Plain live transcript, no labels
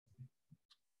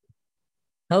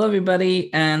Hello,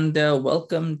 everybody, and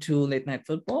welcome to Late Night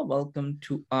Football. Welcome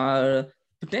to our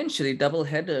potentially double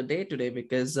header day today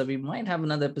because we might have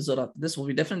another episode after this. We'll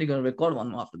be definitely going to record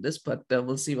one more after this, but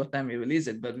we'll see what time we release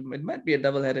it. But it might be a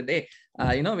double header day.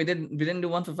 We didn't do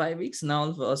one for 5 weeks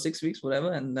now, for 6 weeks,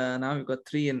 whatever, and now we've got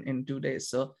three in 2 days.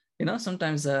 So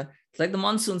sometimes it's like the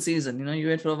monsoon season. You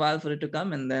wait for a while for it to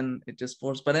come, and then it just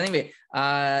pours. But anyway,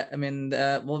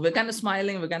 well, we're kind of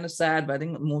smiling, we're kind of sad, but I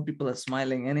think more people are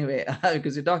smiling anyway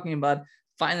because you're talking about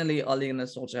finally Ole Gunnar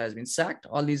Solskjaer has been sacked.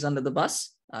 Ole's under the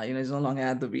bus. He's no longer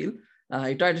at the wheel.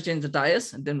 He tried to change the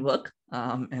tires, it didn't work.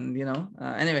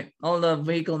 Anyway, all the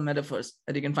vehicle metaphors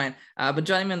that you can find. But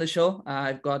joining me on the show,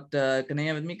 I've got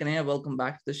Knayha with me. Knayha, welcome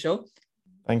back to the show.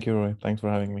 Thank you, Roy. Thanks for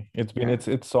having me.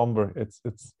 It's somber. It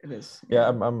is.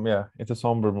 Yeah. It's a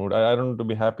somber mood. I don't know to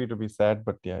be happy, to be sad,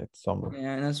 but yeah, it's somber.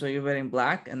 Yeah, and that's why you're wearing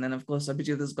black. And then of course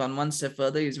Abhijit has gone one step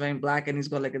further. He's wearing black and he's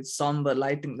got like a somber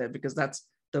lighting there because that's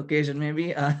the occasion,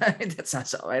 maybe. That's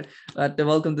not all right. But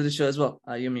welcome to the show as well.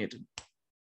 You're muted.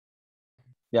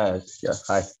 Yeah.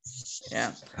 Hi.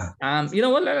 Yeah. You know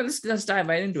what? Let's dive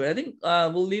right into it. I think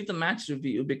we'll leave the match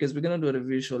review because we're gonna do a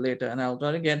review show later, and I'll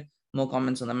try to get more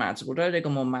comments on the match. We'll try to take a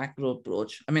more macro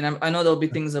approach. I mean, I know there'll be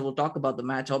things that we'll talk about the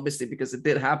match, obviously, because it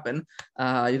did happen.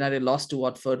 United lost to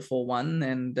Watford 4-1,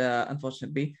 and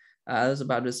unfortunately, that was a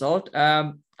bad result.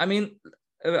 Abhijit,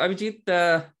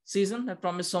 season that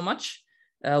promised so much.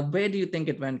 Where do you think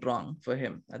it went wrong for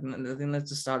him? I think let's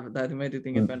just start with that. Where do you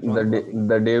think it went wrong?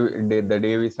 The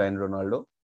day we signed Ronaldo.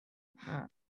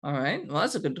 All right. Well,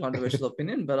 that's a good controversial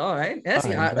opinion, but all right. Yes,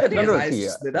 his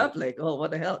eyes lit up like, oh,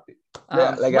 what the hell?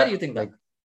 What do you think?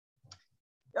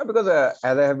 Because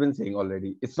as I have been saying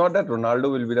already, it's not that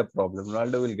Ronaldo will be the problem.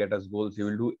 Ronaldo will get us goals. He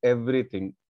will do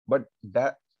everything. But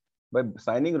that by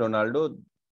signing Ronaldo,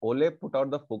 Ole put out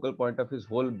the focal point of his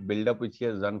whole build-up, which he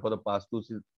has done for the past two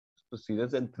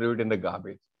seasons, and threw it in the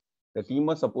garbage. The team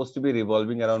was supposed to be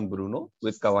revolving around Bruno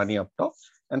with Cavani up top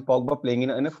and Pogba playing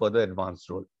in a further advanced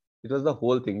role. It was the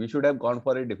whole thing. We should have gone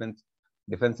for a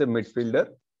defensive midfielder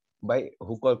by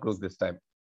hook or crook this time.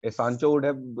 A Sancho would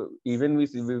have, even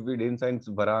if we didn't sign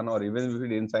Varane or even if we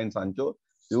didn't sign Sancho,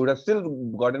 we would have still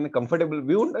gotten a comfortable,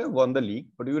 we wouldn't have won the league,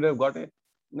 but we would have got a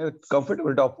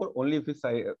comfortable top four only if we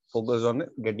focused on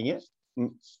getting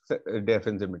a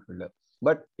defensive midfielder.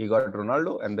 But he got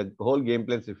Ronaldo and the whole game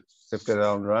plan shifted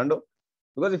around Ronaldo.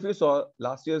 Because if you saw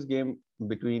last year's game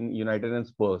between United and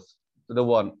Spurs, the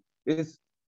one is,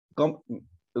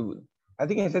 I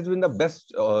think it has been the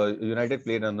best United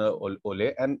played under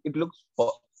Ole, and it looks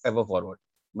ever forward.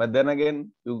 But then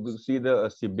again, you see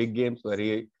big games where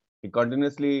he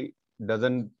continuously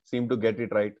doesn't seem to get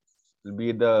it right. It'll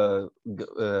be the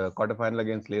quarterfinal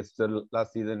against Leicester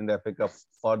last season in the FA Cup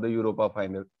or the Europa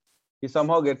final. He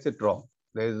somehow gets it wrong.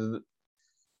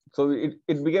 So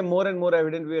it became more and more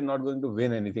evident we are not going to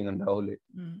win anything under Ole.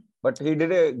 But he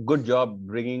did a good job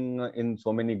bringing in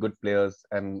so many good players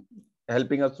and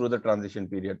helping us through the transition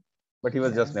period. But he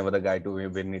was just never the guy to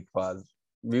win it for us.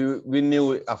 We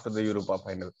knew after the Europa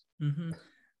final. Mm-hmm.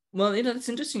 Well, it's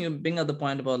interesting you bring up the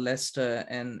point about Leicester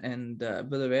and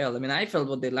Villarreal. I mean, I felt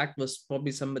what they lacked was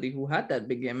probably somebody who had that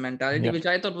big game mentality, which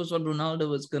I thought was what Ronaldo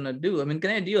was going to do. I mean,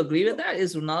 do you agree with that?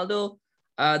 Is Ronaldo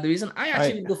the reason? I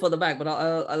actually go further back, but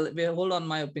I'll hold on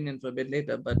my opinion for a bit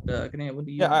later. But what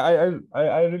do you? Yeah,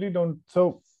 I really don't.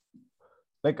 So,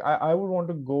 like, I would want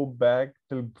to go back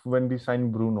till when we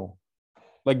signed Bruno.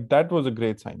 Like, that was a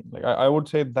great signing. Like, I would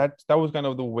say that was kind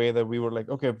of the way that we were like,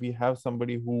 okay, we have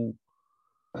somebody who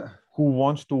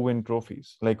wants to win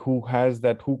trophies, like who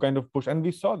kind of push. And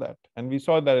we saw that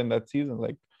in that season.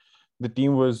 Like, the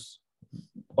team was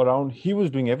around, he was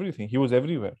doing everything. He was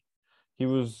everywhere. He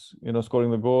was,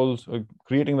 scoring the goals,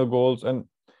 creating the goals. And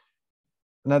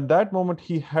at that moment,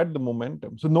 he had the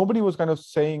momentum. So nobody was kind of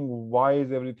saying, why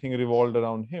is everything revolved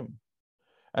around him?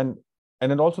 And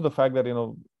then also the fact that,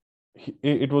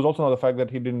 it was also not the fact that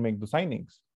he didn't make the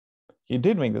signings. He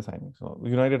did make the signings. So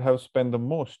United have spent the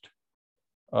most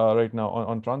right now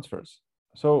on transfers.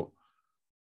 So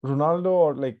Ronaldo,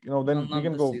 or like, then we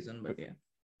can go. Season, but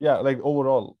yeah, like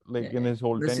overall, like in his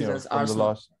whole tenure from the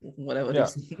last whatever. Yeah.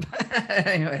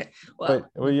 Anyway,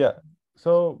 well, yeah.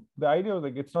 So the idea was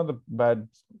like, it's not the bad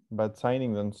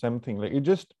signings and something, like it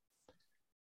just,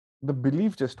 the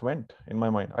belief just went in my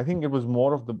mind. I think it was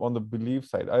more of on the belief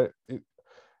side. It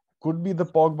could be the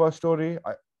Pogba story.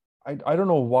 I don't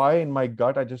know why in my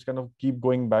gut I just kind of keep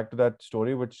going back to that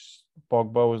story, which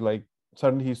Pogba was like,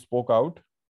 suddenly he spoke out.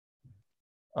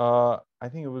 I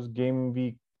think it was game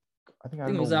week. I think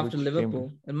it was after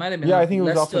Liverpool. It might have been. Yeah, I think it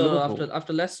was after Liverpool.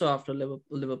 After Leicester, after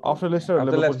Liverpool. After Leicester,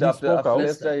 Liverpool. He spoke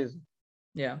out.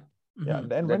 Yeah. Yeah, Mhm.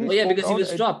 and That when he Oh is yeah, spoke because he out,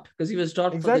 was dropped. Because he was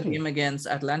dropped for the exactly. game against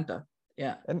Atlanta.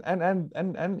 Yeah.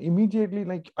 And immediately,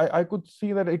 like I could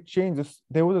see that it changes.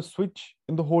 There was a switch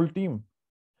in the whole team.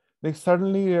 They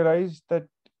suddenly realized that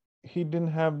he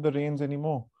didn't have the reins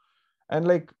anymore. And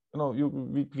like,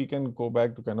 we can go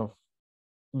back to kind of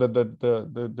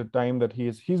the time that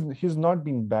he's not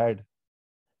been bad.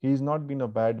 He's not been a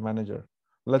bad manager.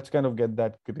 Let's kind of get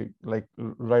that like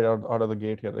right out of the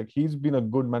gate here. Like, he's been a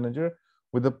good manager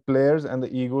with the players and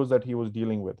the egos that he was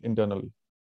dealing with internally.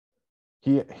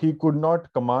 He could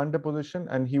not command a position,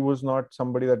 and he was not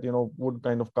somebody that would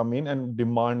kind of come in and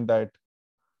demand that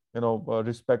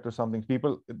respect or something.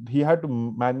 He had to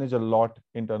manage a lot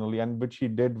internally, and which he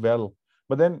did well.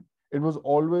 But then it was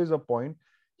always a point.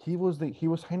 He was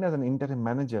signed as an interim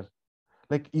manager.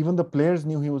 Like, even the players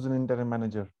knew he was an interim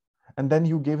manager, and then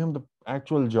you gave him the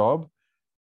actual job.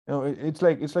 It's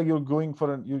like you're going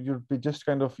for you're just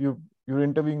kind of you're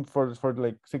interviewing for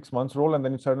like 6 months role, and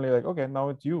then it's suddenly like, okay, now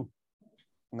it's you.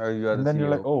 now you are the And then you're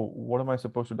like, CEO. oh, what am I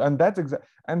supposed to do? And that's exact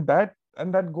and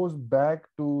that goes back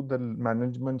to the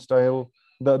management style,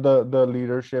 the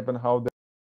leadership, and how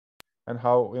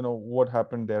what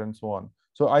happened there and so on.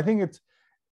 So I think it's,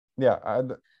 yeah, I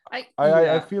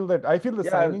Yeah. feel the Yeah,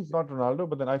 signing's not Ronaldo,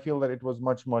 but then I feel that it was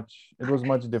much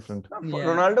different. no, Yeah.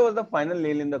 Ronaldo was the final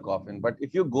nail in the coffin. But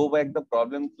if you go back, the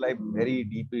problems lie very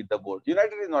deep in the board.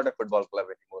 United is not a football club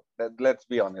anymore. Let's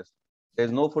be honest.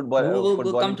 There's no We'll come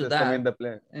footballing to system in that. the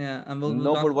play. Yeah, and we'll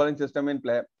No talk. footballing system in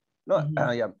play. No,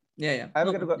 Mhm. yeah. Yeah, yeah. I've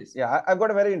No, got, no, please. I've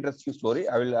got a very interesting story.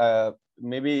 I will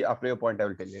maybe after your point, I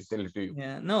will tell it to you.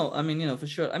 Yeah, no, I mean, for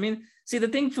sure. I mean, see, the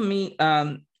thing for me,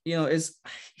 is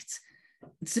it's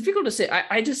it's difficult to say.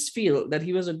 I just feel that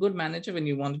he was a good manager when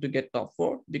you wanted to get top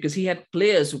four because he had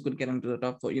players who could get him to the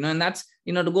top four. And that's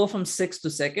to go from sixth to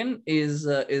second is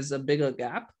a bigger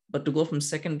gap, but to go from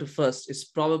second to first is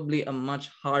probably a much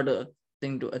harder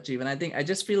thing to achieve. And I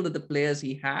just feel that the players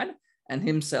he had and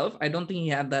himself, I don't think he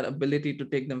had that ability to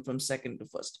take them from second to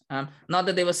first. Not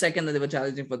that they were second, that they were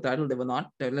challenging for the title. They were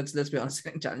not. Let's be honest,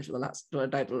 they didn't challenge for a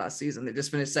title last season. They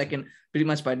just finished second pretty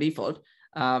much by default.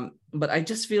 But I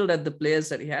just feel that the players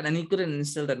that he had, and he couldn't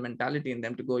instill that mentality in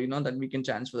them to go, that we can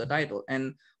challenge for the title.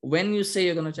 And when you say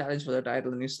you're going to challenge for the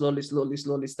title and you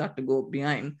slowly start to go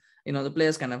behind, the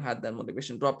players kind of had that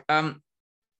motivation drop.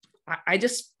 I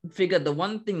just figured the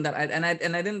one thing that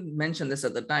I didn't mention this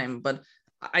at the time, but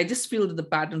I just feel that the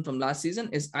pattern from last season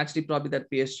is actually probably that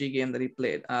PSG game that he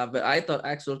played, where I thought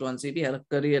Axel Tuanzebe had a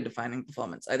career-defining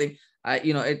performance. I think,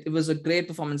 it was a great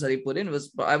performance that he put in. It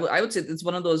was, I would say it's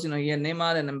one of those, he had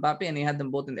Neymar and Mbappe, and he had them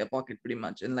both in their pocket pretty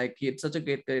much, and like he had such a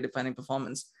great career-defining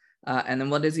performance. And then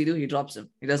what does he do? He drops him.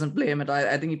 He doesn't play him at all.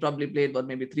 I think he probably played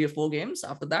maybe 3 or 4 games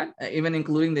after that, even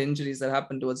including the injuries that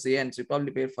happened towards the end. So he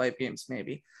probably played 5 games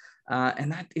maybe.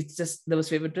 And that it's just there was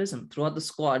favoritism throughout the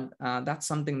squad. That's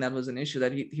something that was an issue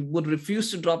that he would refuse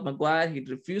to drop Maguire. He'd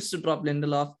refuse to drop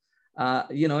Lindelof.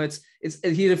 It's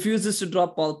he refuses to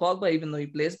drop Paul Pogba even though he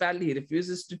plays badly. He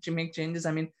refuses to make changes.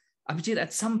 I mean, Abhijit,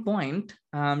 at some point,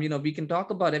 we can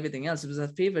talk about everything else. It was a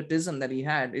favoritism that he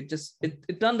had.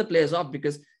 It turned the players off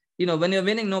because when you're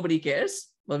winning, nobody cares,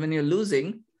 but when you're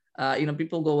losing,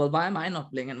 people go, well, why am I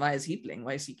not playing? And why is he playing?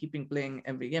 Why is he keeping playing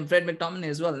every game? Fred McTominay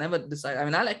as well, never decided. I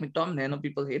mean, I like McTominay. I know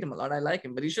people hate him a lot. I like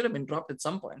him, but he should have been dropped at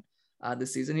some point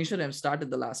this season. He should have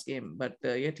started the last game, but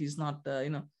yet he's not,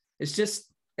 it's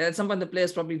just at some point the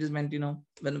players probably just meant,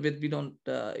 when we don't,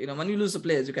 when you lose the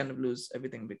players, you kind of lose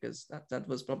everything because that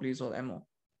was probably his whole MO.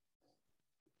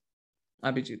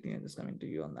 Abhijit, just coming to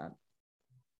you on that.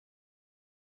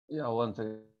 Yeah, one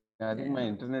second. I think my Yeah.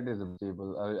 internet is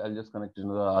stable. I'll just connect to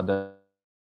the other.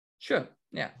 Sure.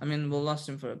 Yeah. I mean, we lost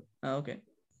him for, okay.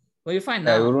 Well, you're fine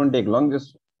Yeah, it now. won't take long.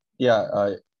 Just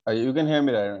yeah, you can hear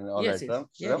me right? All Yes, right,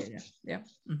 yes. Yeah, Ram? yeah, yeah. Yeah.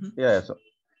 Mm-hmm.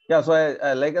 Yeah. So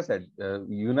I like I said,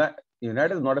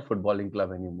 United is not a footballing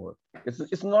club anymore.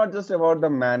 It's not just about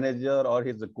the manager or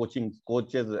his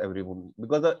coaches, everyone,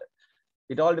 because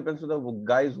it all depends on the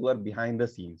guys who are behind the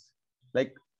scenes.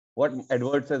 Like what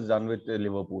Edwards has done with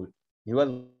Liverpool. He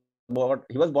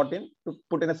was bought in to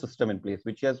put in a system in place,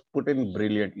 which he has put in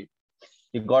brilliantly.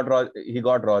 He got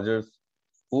Rogers,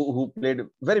 who played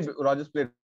Rogers played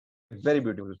very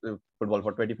beautiful football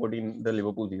for 2014, the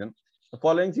Liverpool season. The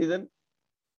following season,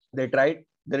 they tried,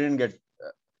 they didn't get.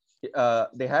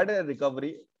 They had a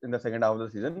recovery in the second half of the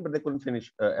season, but they couldn't finish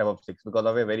above six because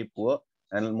of a very poor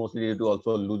and mostly due to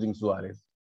also losing Suarez.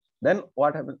 Then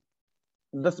what happened?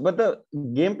 But the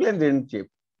game plan didn't change.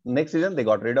 Next season, they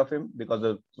got rid of him because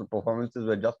the performances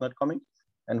were just not coming.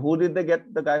 And who did they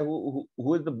get? The guy who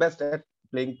is the best at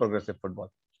playing progressive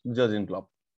football, Jurgen Klopp.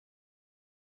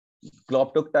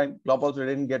 Klopp took time. Klopp also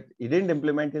didn't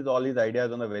implement all his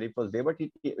ideas on the very first day, but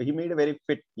he made a very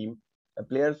fit team.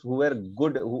 Players who were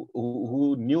good,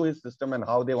 who knew his system and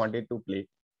how they wanted to play.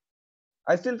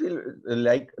 I still feel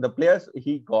like the players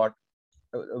he got,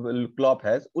 Klopp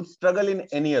has, would struggle in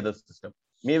any other system.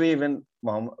 Maybe even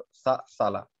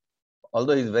Salah.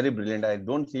 Although he's very brilliant, I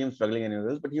don't see him struggling anywhere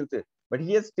else, but he'll say, but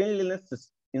he has still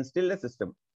instilled a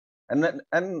system.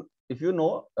 And if you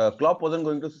know, Klopp wasn't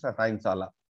going to sign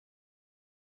Salah.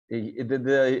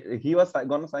 He was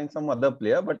going to sign some other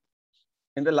player, but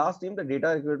in the last team, the data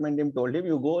recruitment team told him,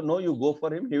 you go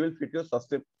for him. He will fit your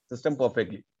system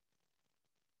perfectly.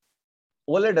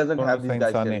 Ole doesn't have these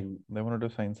guys. They wanted to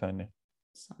sign Sane.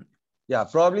 Yeah,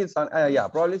 probably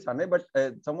Sane. But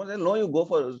someone said, no, you go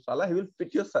for Salah. He will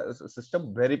fit your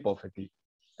system very perfectly.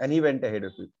 And he went ahead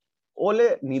of it.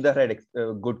 Ole neither had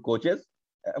good coaches,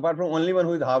 apart from only one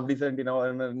who is half decent in our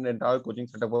entire coaching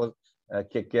setup was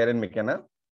Kieran McKenna.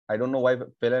 I don't know why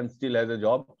Phelan still has a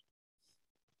job.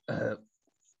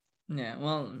 Yeah,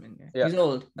 well, I mean, he's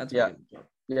old. That's why.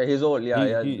 Yeah, he's old.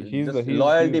 Yeah, he's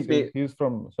loyalty. He's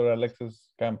from Sir Alex's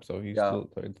camp, so he's still.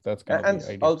 So that's kind of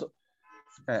the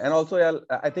idea. Also,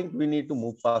 I think we need to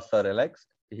move past Sir Alex.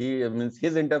 He means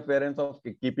his interference of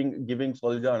giving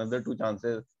Solskjaer another 2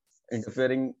 chances,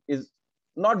 interfering is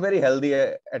not very healthy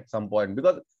at some point,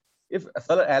 because if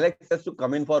Sir Alex has to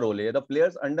come in for Ole, the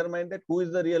players undermine that who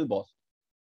is the real boss.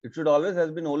 It should always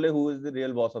has been Ole who is the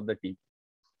real boss of the team.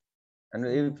 And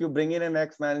if you bring in an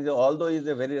ex-manager, although he's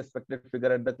a very respected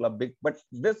figure at the club, but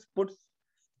this puts,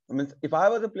 if I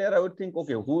was a player, I would think,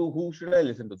 okay, who should I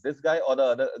listen to? This guy or the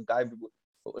other guy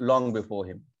long before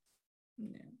him?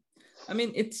 Yeah.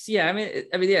 It's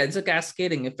a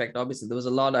cascading effect. Obviously, there was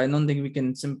a lot. I don't think we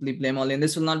can simply blame Oli, and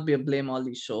this will not be a blame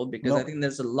Oli show, because I think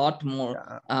there's a lot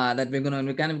more that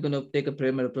we're kind of going to take a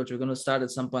pyramid approach. We're going to start at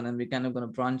some point, and we're kind of going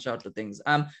to branch out to things.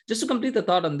 Just to complete the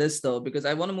thought on this, though, because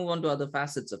I want to move on to other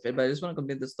facets of it, but I just want to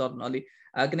complete this thought on Oli.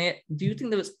 Knayha, do you think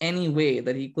there was any way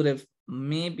that he could have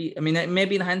maybe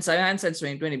in hindsight's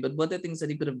 2020, but were there things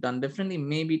that he could have done differently?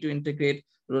 Maybe to integrate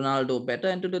Ronaldo better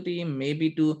into the team,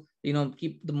 maybe to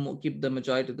keep the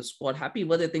majority of the squad happy?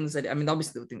 Were there things that,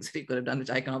 obviously there were things that he could have done, which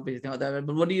I can obviously think about that,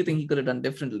 but what do you think he could have done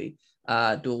differently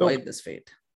to avoid this fate?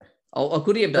 Or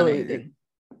could he have done anything?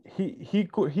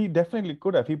 He definitely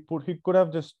could have. He could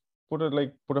have just put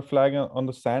a flag on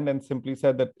the sand and simply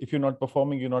said that if you're not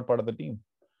performing, you're not part of the team.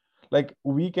 Like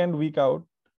week in, week out,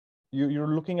 you're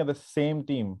looking at the same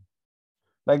team,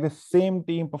 like the same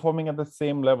team performing at the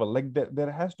same level. Like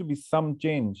there has to be some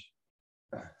change.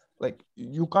 Like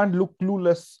you can't look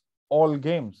clueless all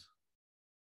games.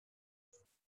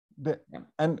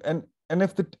 And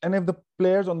if the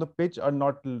players on the pitch are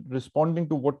not responding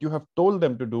to what you have told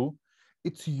them to do,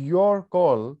 it's your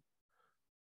call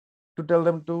to tell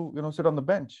them to sit on the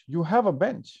bench. You have a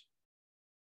bench.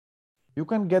 You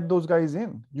can get those guys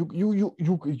in. You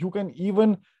can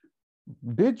even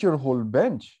ditch your whole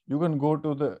bench. You can go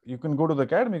to the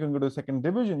academy. You can go to the second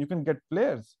division. You can get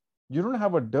players. You don't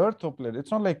have a dearth of players.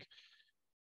 It's not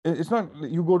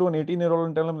you go to an 18-year-old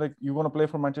and tell him like you want to play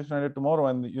for Manchester United tomorrow,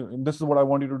 and this is what I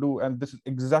want you to do, and this is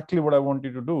exactly what I want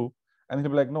you to do, and he'll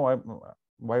be like, no,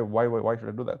 why should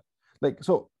I do that? Like,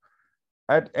 so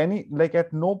at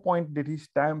no point did he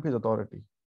stamp his authority.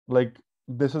 Like,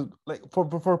 this is like for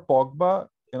Pogba,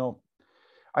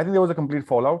 I think there was a complete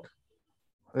fallout.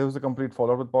 There was a complete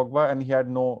fallout with Pogba, and he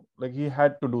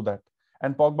had to do that.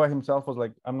 And Pogba himself was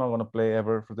like, I'm not going to play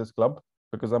ever for this club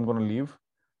because I'm going to leave.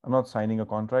 I'm not signing a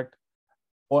contract.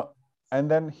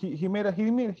 And then he made a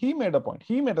point.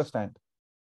 He made a stand.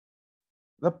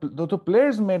 The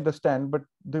players made the stand, but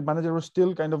the manager was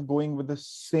still kind of going with the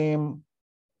same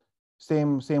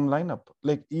lineup.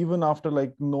 Like even after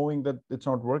knowing that it's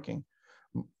not working.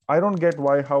 I don't get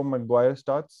how Maguire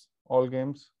starts all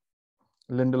games.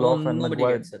 Lindelof and nobody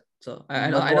Maguire gets it. So I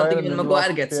don't think even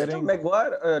Maguire gets it. No,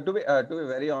 Maguire, to be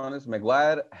very honest,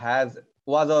 Maguire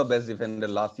was our best defender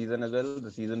last season as well, the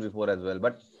season before as well.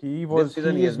 But he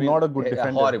is not a good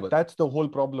defender. Horrible. That's the whole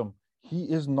problem. He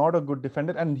is not a good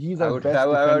defender, and he's our best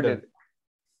defender.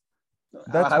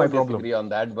 That's my problem. Disagree on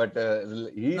that, but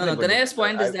the next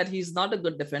point is that he's not a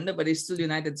good defender, but he's still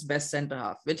United's best centre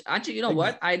half. Which actually,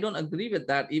 what? I don't agree with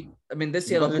that.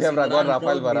 This year we have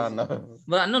Rafael Varane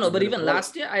now. But even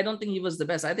last year, I don't think he was the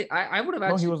best. I think I would have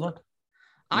actually. No, he was not.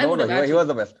 He was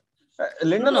the best.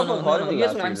 No.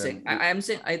 Here's what I'm saying. I'm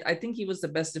saying I think he was the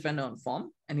best defender on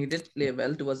form, and he did play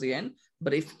well towards the end.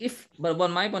 But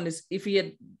my point is, if he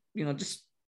had just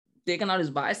taken out his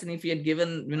bias, and if he had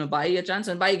given Bailly a chance,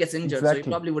 and Bailly gets injured, so he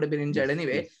probably would have been injured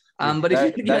anyway. But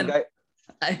if he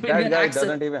I mean, That when guy accept,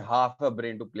 doesn't even have a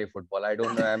brain to play football. I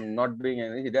don't know. I'm not being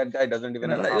any. That guy doesn't even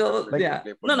no, have half a brain to Like yeah,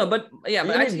 play no, football. but yeah,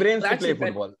 You need brains to play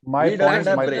football. He doesn't have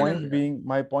actually my brains.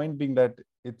 better point than being, that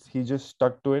he just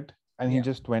stuck to it and he yeah.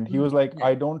 just went. He was like, Yeah.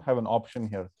 I don't have an option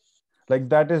here. Like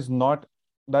that's not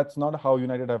how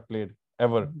United have played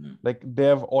ever. Mhm. Like they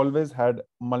have always had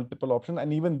multiple options,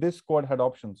 and even this squad had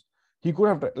options. He could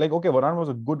have like, okay, Varane was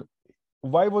a good.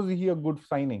 Why was he a good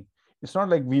signing? It's not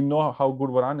like we know how good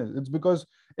Varane is. It's because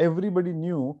everybody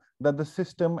knew that the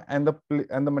system and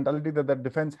the mentality that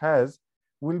defense has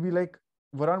will be like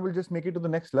Varane will just make it to the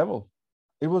next level.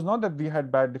 It was not that we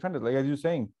had bad defenders. Like as you're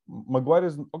saying, Maguire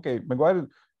is okay. Maguire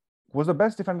was the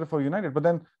best defender for United, but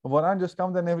then Varane just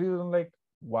comes and everyone like,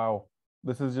 wow,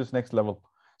 this is just next level.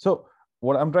 So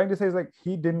what I'm trying to say is like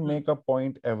he didn't Mhm. make a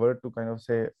point ever to kind of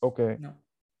say, okay, No.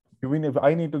 even if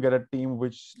I need to get a team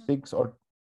which sticks or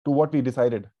to what we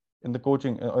decided in the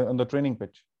coaching on the training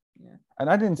pitch, Yeah. and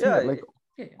I didn't see that. Yeah, Like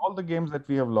Yeah. all the games that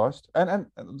we have lost, and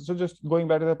so just going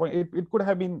back to that point, it could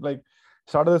have been like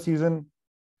start of the season.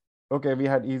 Okay, we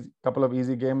had couple of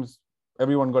easy games.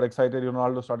 Everyone got excited.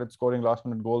 Ronaldo started scoring last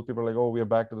minute goals. People were like, oh, we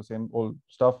are back to the same old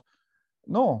stuff.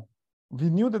 No, we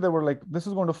knew that they were like, this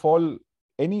is going to fall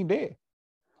any day.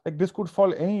 Like this could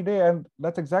fall any day, and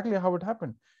that's exactly how it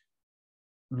happened.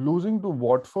 Losing to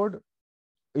Watford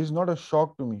is not a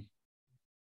shock to me.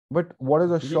 But what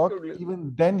is a he shock? should.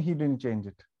 Even then, he didn't change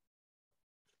it.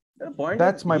 The point is,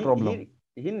 That's my problem.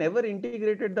 he never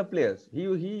integrated the players.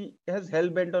 He has hell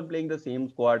bent on playing the same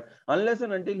squad unless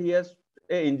and until he has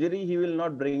a injury. He will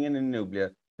not bring in a new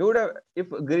player. He would have, if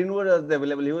Greenwood was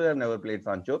available, he would have never played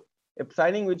Sancho. If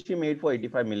signing which he made for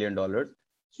 $85 million,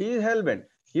 he is hell bent.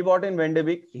 He bought in Van de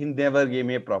Beek. He never gave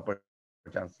me a proper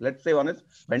chance. Let's say honest,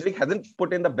 Van de Beek hasn't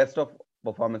put in the best of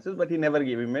performances, but he never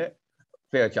gave him a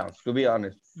fair chance. To be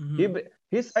honest, he Mhm.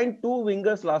 he signed two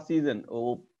wingers last season,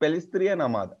 Pelistri and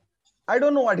Ahmad. I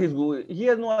don't know what he's going. He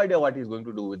has no idea what he's going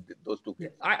to do with those two Yeah.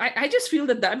 players. I just feel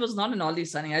that was not an Ollie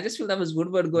signing. I just feel that was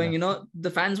Woodward going, Yeah, the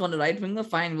fans want a right winger.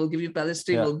 Fine, we'll give you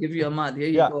Palestri, yeah, we'll give you Ahmad. Here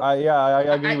you go. I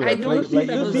agree with I that. don't You feel see,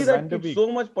 that you Even see was, with that Van de kid Beek,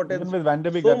 so much even potential, with Van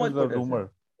de Beek, so that was much a potential.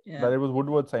 rumor yeah. that it was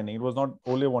Woodward signing. It was not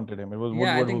Ole wanted him. It was Yeah,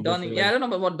 I Woodward who think just Donny. said Yeah, I like, don't know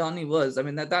about what Donny was. I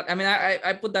mean I mean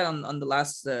I put that on the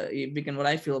last weekend what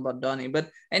I feel about Donny.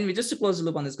 But anyway, just to close the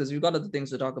loop on this because we've got other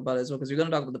things to talk about as well because we're going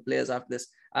to talk about the players after this.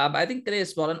 But I think today is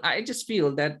spot on. I just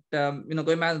feel that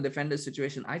going back to the defender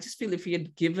situation, I just feel if he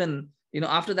had given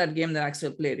after that game that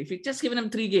Axel played, if you just given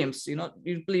him 3 games,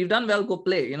 you've done well, go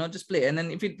play, just play, and then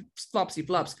if he flops, he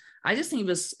flops. I just think he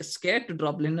was scared to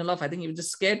drop Lindelof. I think he was just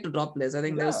scared to drop players. I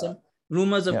think there was Yeah, some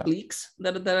rumors of yeah, cliques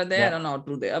that are there. I yeah, don't know how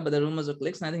true they are, but the rumors of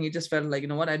cliques. And I think he just felt like,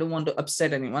 what, I don't want to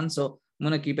upset anyone. So I'm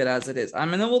gonna keep it as it is. I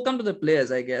mean, then we'll come to the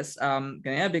players, I guess.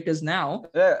 Yeah, because now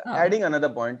adding another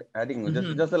point, adding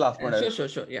just the last point.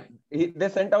 sure. Yeah. They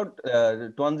sent out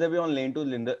Tuanzebe on loan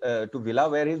to Villa,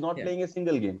 where he's not Yeah. playing a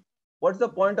single game. What's the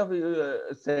point of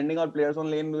sending out players on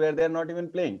lane where they're not even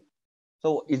playing?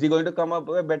 So is he going to come up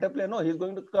a better player? No, he's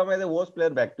going to come as a worse player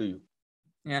back to you.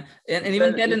 Yeah, and even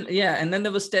Instead, Ted and and then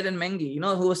there was Ted and Mengi,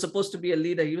 who was supposed to be a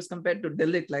leader. He was compared to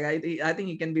Delict. Like I think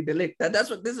he can be Delict. That's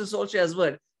what this is Solskjaer's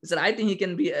word. He said I think he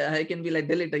can be like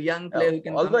Delict, a young player who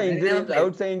can all come the in. And he never injuries, I played.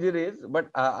 would say injuries, but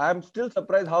I'm still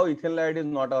surprised how Ethan Laird is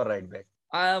not our right back.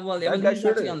 Well, That guy he's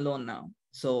actually should. on loan now,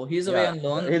 so he's away Yeah, on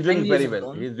loan. he's doing Mengi is very on well.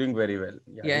 loan. He's doing very well.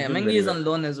 Yeah, Yeah, he's yeah, doing Mengi very is well. on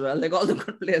loan as well. Like all the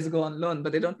good players go on loan,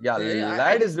 but they don't. Yeah, I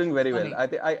Laird is just doing very well.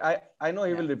 funny. I know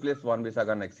he Yeah. will replace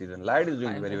Wan-Bissaka next season. Laird is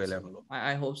doing I very hope well. so.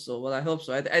 I hope so. Well, I hope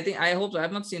so. I hope so. I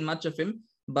have not seen much of him,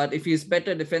 but if he's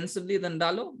better defensively than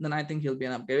Dalo, then I think he'll be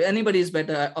an upgrade. Anybody is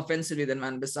better offensively than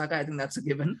Wan-Bissaka, I think that's a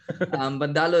given.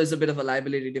 But Dalo is a bit of a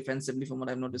liability defensively from what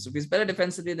I've noticed. If he's better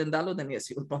defensively than Dalo, then yes,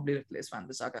 he will probably replace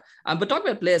Wan-Bissaka. But talk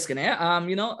about players, Knayha. I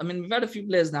mean, we've had a few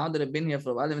players now that have been here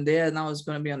for a while. I mean, they are now is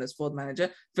going to be on his fourth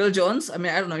manager. Phil Jones, I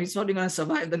mean, I don't know. He's probably going to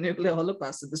survive the nuclear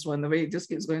holocaust at this one, the way he just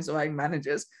keeps going surviving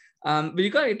managers. But you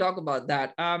got to talk about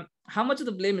that. How much of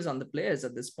the blame is on the players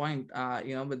at this point?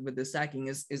 With the sacking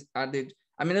are they?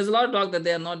 I mean, there's a lot of talk that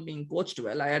they are not being coached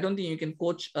well. I don't think you can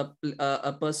coach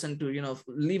a person to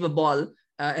leave a ball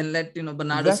and let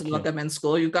Bernardo Silva exactly. come and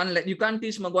score. You can't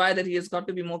teach Maguire that he has got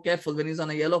to be more careful when he's on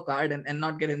a yellow card and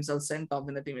not get himself sent off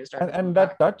when the team is trying to come And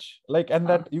back. that touch, like, and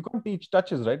Uh, that you can't teach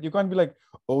touches, right? You can't be like,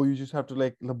 oh, you just have to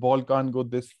like the ball can't go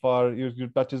this far. Your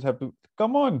touches have to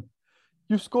come on.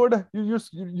 You scored.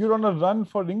 You're on a run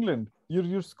for England.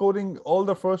 You're scoring all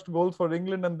the first goals for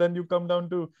England, and then you come down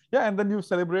to and then you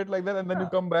celebrate like that, and then you Yeah,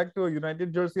 come back to a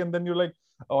United jersey, and then you're like,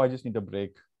 oh, I just need a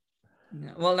break.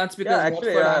 yeah. Well, that's yeah. because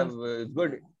Actually, Watford it's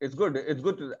good. It's good. It's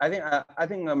good. I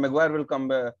think Maguire will come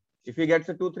back. If he gets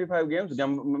a 2-3-5 games,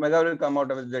 Maguire will come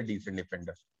out as a decent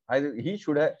defender. He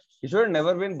should have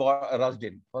never been rushed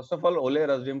in. First of all, Ole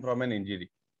rushed him from an injury.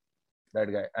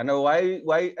 That guy. And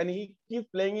why? And he keeps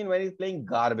playing in when he's playing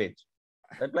garbage.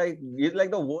 He's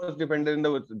like the worst defender in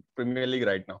the Premier League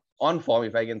right now. On form,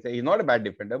 if I can say, he's not a bad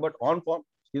defender, but on form,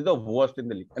 he's the worst in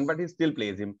the league. But he still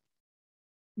plays him.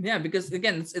 Yeah, because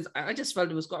again, I just felt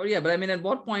it was covered. Yeah, but I mean, at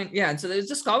what point? Yeah, so it's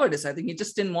just cowardice. I think he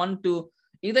just didn't want to.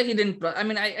 Either he didn't. I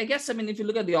mean, I guess. I mean, if you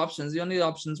look at the options, the only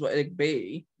options were Eric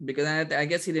Bailly, because I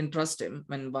guess he didn't trust him.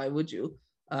 And why would you?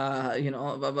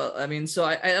 But, I mean, so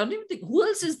I don't even think who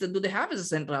else do they have as a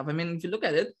centre half? I mean, if you look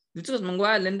at it, it's just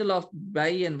Maguire, Lindelof,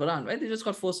 Bailly, and Varane, right? They just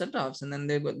got 4 centre halves, and then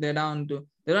they're down to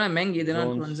they don't have Mengi, they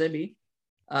don't have Tuanzebe.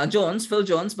 Phil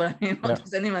Jones, but I mean,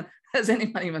 does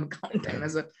anyone even count him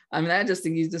as a? I mean, I just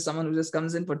think he's just someone who just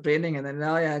comes in for training and then,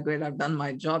 oh yeah, great, I've done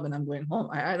my job and I'm going home.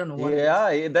 I don't know what.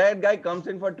 Yeah, that guy comes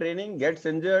in for training, gets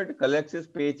injured, collects his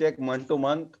paycheck month to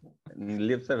month, and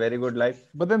lives a very good life.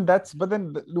 But then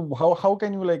how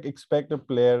can you like expect a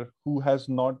player who has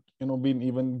not been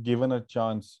even given a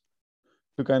chance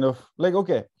to kind of like,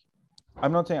 okay,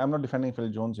 I'm not defending Phil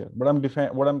Jones here, but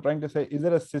what I'm trying to say, is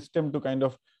there a system to kind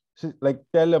of like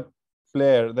tell a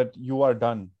player that you are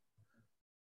done?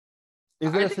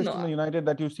 Is there a system in United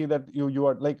that you see that you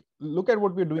are like, look at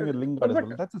what we're doing with Lingard as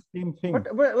well. That's the same thing.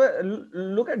 But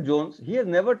look at Jones. He has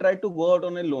never tried to go out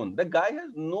on a loan. The guy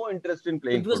has no interest in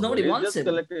playing. Because nobody wants him.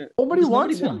 Nobody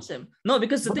wants him. No,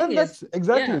 because the thing is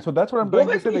exactly. Yeah. So that's what I'm trying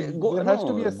to say. There has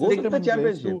to be a system in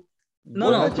place to.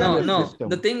 No.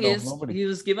 The thing is, he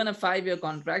was given a 5-year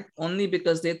contract only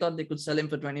because they thought they could sell him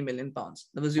for 20 million pounds.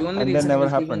 That was the only reason he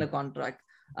was given a contract.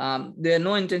 They had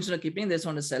no intention of keeping him. They just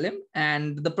want to sell him.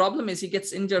 And the problem is he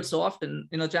gets injured so often.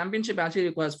 Championship actually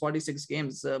requires 46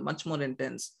 games, much more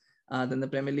intense than the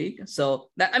Premier League. So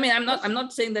that, I mean, I'm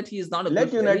not saying that he is not a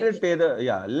let United pay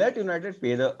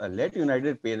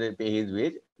his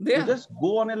wage. Yeah. Just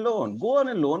go on a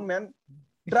loan, man.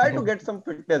 Try to get some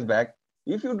fitness back.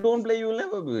 If you don't play, you will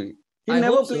never be. He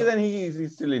never plays and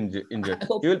he's still injured.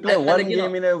 He will play one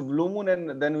game in a blue moon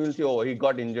and then we'll see, oh, he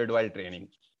got injured while training.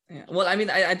 Yeah. Well, I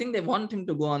mean, I think they want him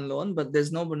to go on loan, but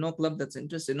there's no club that's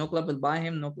interested. No club will buy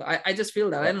him. I just feel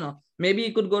that. I don't know. Maybe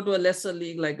he could go to a lesser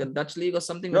league, like a Dutch league or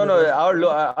something. No,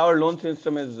 our loan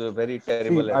system is very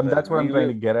terrible. See, that's what I'm trying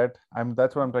to get at.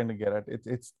 That's what I'm trying to get at.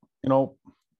 It's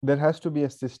there has to be a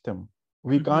system.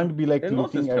 We can't be like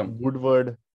looking at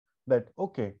Woodward that,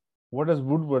 okay, what does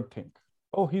Woodward think?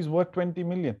 Oh, he's worth 20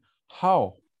 million.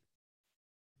 How?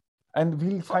 And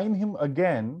we'll sign him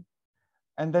again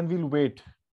and then we'll wait.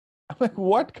 I'm like,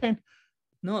 what kind?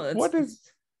 No,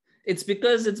 it's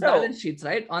because it's balance sheets,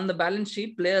 right? On the balance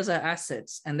sheet, players are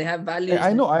assets and they have value.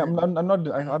 I know. I'm not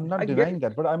denying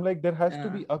that, but I'm like, there has to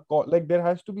be a call. Like, there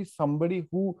has to be somebody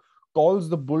who calls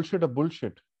the bullshit a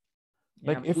bullshit.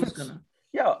 Like, if it's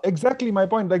exactly my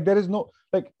point. Like, there is no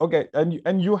okay,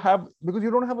 and you have, because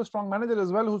you don't have a strong manager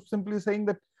as well who's simply saying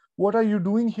that, what are you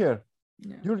doing here?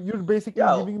 Yeah. You're basically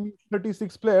giving me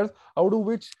 36 players, out of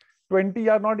which 20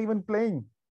 are not even playing.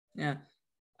 Yeah,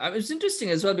 it's interesting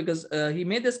as well because he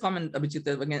made this comment, Abhijit,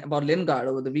 again about Lingard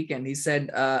over the weekend. He said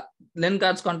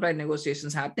Lingard's contract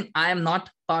negotiations happening. I am not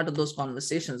part of those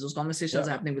conversations. Those conversations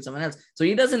are happening with someone else. So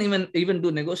he doesn't even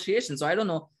do negotiations. So I don't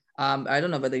know. I don't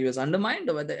know whether he was undermined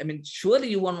or whether, I mean, surely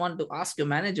you won't want to ask your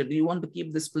manager, do you want to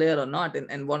keep this player or not?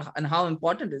 And how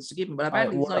important it is to keep him. But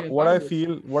apparently what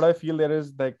I feel there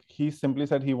is, like, he simply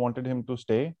said he wanted him to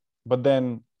stay, but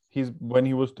then he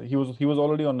was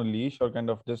already on a leash, or kind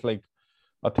of just like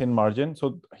a thin margin.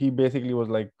 So he basically was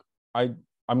like, I'm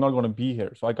not going to be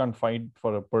here, so I can't fight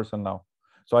for a person now.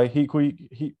 So if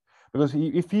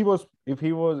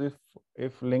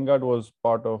Lingard was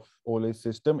part of Ole's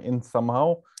system in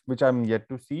somehow, which I'm yet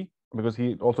to see, because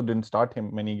he also didn't start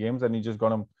him many games and he just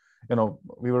got him,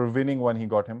 we were winning when he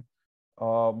got him.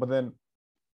 But then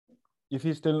if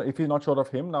he's not sure of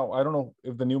him now, I don't know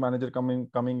if the new manager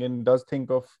coming in does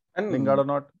think of Lingard or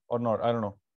not. I don't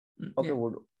know. Okay,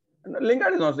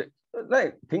 Lingard is not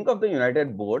like, think of the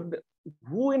United board.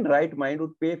 Who in right mind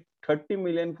would pay 30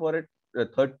 million for a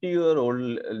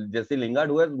 30-year-old Jesse Lingard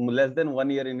who has less than 1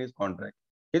 year in his contract?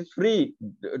 He's free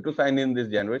to sign in this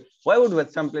January. Why would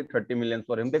West Ham pay 30 million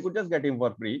for him? They could just get him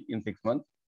for free in 6 months.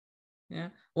 Yeah.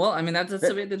 Well, I mean, that's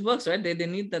the way it works, right? They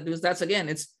need that, because that's, again,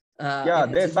 it's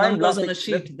they signed numbers on a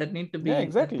sheet that need to be. Yeah,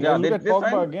 exactly. Yeah, look at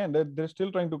Pogba again. They're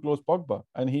still trying to close Pogba,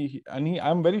 and he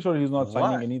I'm very sure he's not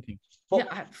signing anything.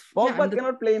 Pogba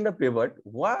cannot play in the pivot.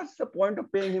 What's the point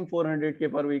of paying him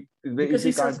 400k per week if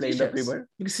he can't play in the pivot?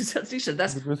 Because he sells t-shirts.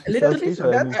 That's because literally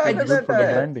that's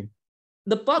branding.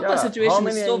 The Pogba Yeah, how situation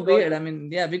is many so got weird. I mean,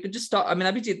 yeah, we could just talk. I mean,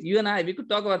 Abhijit, you and I, we could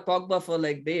talk about Pogba for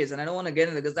like days, and I don't want to get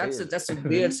into it because days? that's a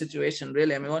weird situation,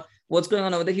 really. I mean, what's going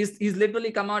on over there? He's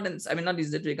literally come out and I mean, not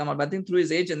he's literally come out, but I think through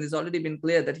his agent, it's already been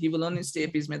clear that he will only stay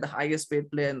if he's made the highest paid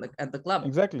player at the club.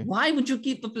 Exactly. Why would you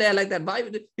keep a player like that? Why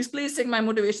would his players saying my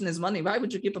motivation is money? Why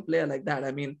would you keep a player like that?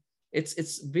 I mean,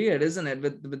 it's weird, isn't it,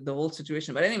 with the whole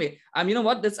situation? But anyway, you know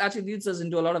what? This actually leads us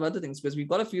into a lot of other things because we've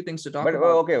got a few things to talk But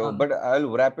about. okay, but I'll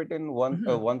wrap it in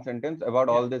one sentence about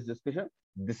Yeah. all this discussion.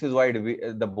 This is why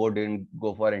the board didn't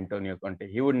go for Antonio Conte.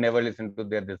 He would never listen to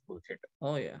this bullshit.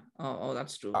 Oh yeah. Oh,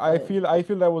 that's true. I feel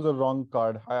that was a wrong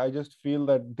card. I just feel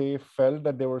that they felt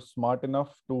that they were smart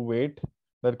enough to wait,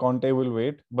 that Conte will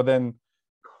wait, but then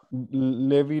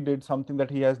Levy did something that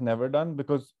he has never done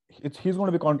because he's going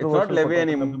to be It's controversial. not Levy for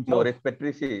Tottenham anymore. himself. It's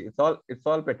Patrici. It's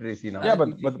all Patrici now.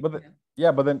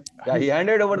 Yeah, but then he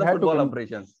handed over the had to football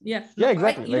operations. Yeah. Yeah,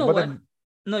 exactly. You know what? Then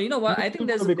No, you know what? I he's think still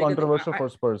there's going to a be bigger thing. controversial for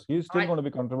Spurs. He's still going to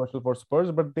be controversial for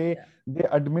Spurs, but they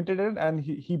admitted it, and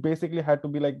he basically had to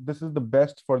be like, this is the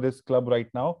best for this club right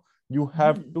now. You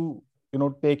have to,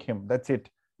 take him. That's it.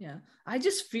 Yeah, I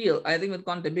just feel, I think with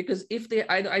Conte, because if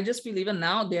I just feel even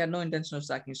now they had no intention of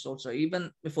sacking Solskjaer.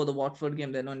 Even before the Watford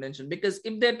game, they had no intention. Because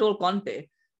if they told Conte,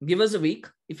 give us a week,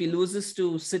 if he loses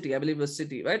to City, I believe it was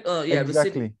City, right? Yeah, exactly. It was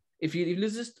City. If he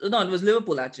loses, no, it was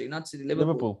Liverpool actually, not City,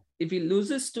 Liverpool. If he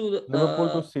loses to Liverpool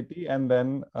to City and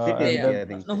then City, I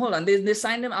think. No, hold on. They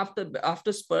signed him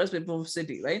after Spurs before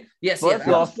City, right? Yes, Spurs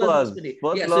lost to us. City.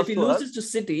 Yeah, so if he loses to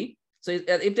City, so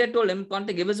if they told him,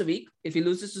 Conte, give us a week. If he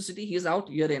loses to City, he's out.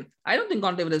 You're in. I don't think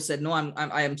Conte would have said no.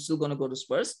 I am still going to go to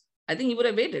Spurs. I think he would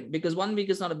have waited because 1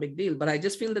 week is not a big deal. But I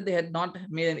just feel that they had not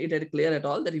made it clear at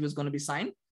all that he was going to be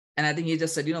signed. And I think he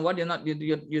just said, you know what,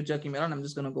 you're jerking me around. I'm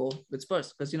just going to go with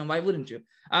Spurs because why wouldn't you?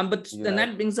 Then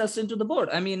that brings us into the board.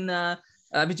 I mean,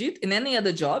 Abhijit, in any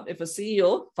other job, if a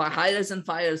CEO hires and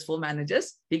fires 4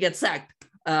 managers, he gets sacked.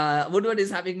 Woodward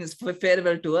is having his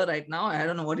farewell tour right now. I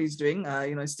don't know what he's doing.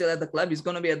 He's still at the club. He's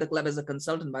going to be at the club as a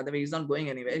consultant, by the way. He's not going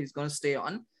anywhere. He's going to stay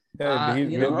on. Yeah,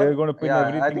 they're going to pin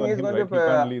everything I think he's on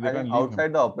going him, to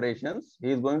outside the operations.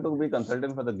 He's going to be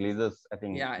consultant for the Glazers, I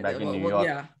think, back in New York.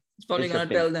 Yeah. He's probably going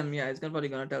to tell them. Yeah, he's probably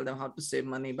going to tell them how to save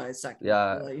money by sacking.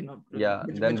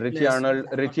 Then Richie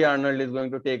Arnold is going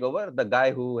to take over. The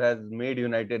guy who has made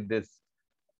United this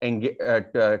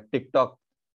TikTok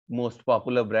most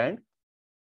popular brand.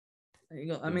 There you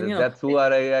go. I mean, that's who we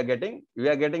are getting. We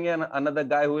are getting another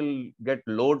guy who will get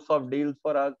loads of deals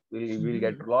for us. We'll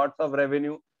get lots of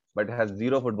revenue, but has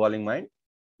zero footballing mind.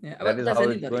 Yeah, that is how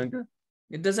it's going to.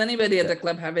 Does anybody at the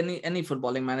club have any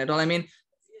footballing mind at all? I mean,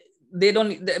 they don't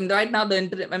right now. The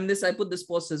interim. I mean, I put this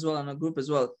post as well on a group as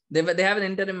well. They have an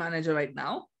interim manager right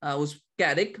now, who's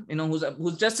Carrick.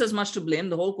 Who's just as much to blame.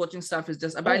 The whole coaching staff is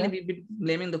just apparently be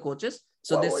blaming the coaches,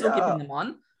 so they're still keeping them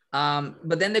on.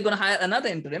 But then they're going to hire another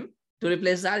interim to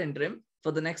replace that interim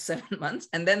for the next 7 months,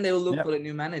 and then they will look for a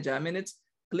new manager. I mean, it's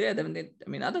clear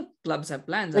that other clubs have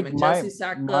plans. Like Chelsea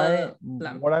sacked.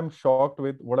 What I'm shocked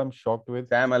with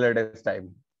Sam Allardyce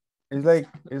time is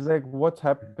like what's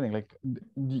happening? Like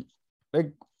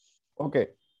okay,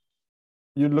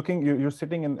 you're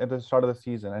sitting at the start of the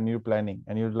season and you're planning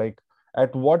and you're like,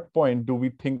 at what point do we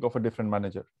think of a different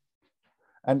manager?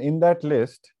 And in that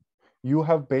list, you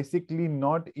have basically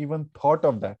not even thought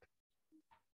of that.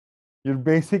 You're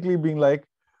basically being like,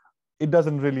 it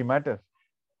doesn't really matter.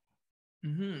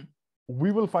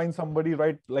 We will find somebody,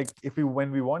 right? Like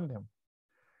when we want him.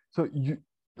 So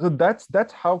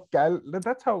that's how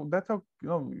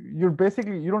you're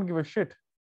basically, you don't give a shit.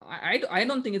 I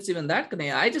don't think it's even that,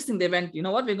 Knayha. I just think they went, you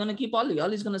know what, we're going to keep Ollie.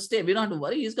 Ollie's going to stay. We don't have to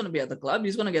worry. He's going to be at the club.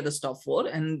 He's going to get the top 4.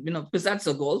 And, because that's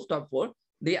the goal, top 4.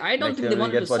 I don't think they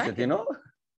want to sack him.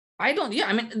 I don't. Yeah,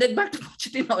 I mean, they're back to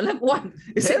Pochettino. Like what?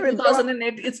 It's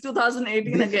 2008. It's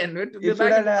 2018 again. We're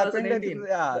back in 2018.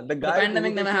 The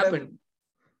pandemic never happened.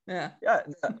 Yeah.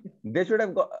 They should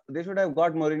have got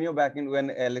Mourinho back in when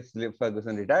Alex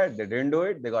Ferguson retired. They didn't do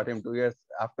it. They got him 2 years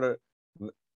after.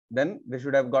 Then they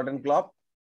should have gotten Klopp.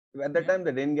 At that time,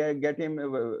 they didn't get him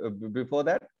before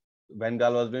that. Van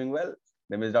Gaal was doing well.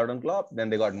 They missed out on Klopp. Then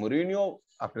they got Mourinho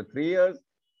after 3 years.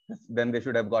 Then they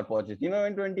should have got Pochettino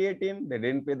in 2018. They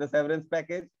didn't pay the severance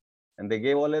package. And they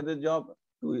gave Ole the job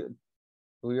 2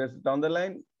 years down the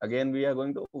line. Again, we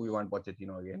want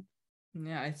Pochettino again.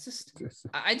 Yeah, it's just,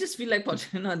 I just feel like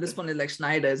Pochettino at this point is like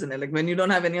Schneider, isn't it? Like when you don't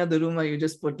have any other rumor, you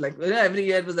just put like, every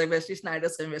year it was like Wesley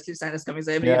Sneijder's coming.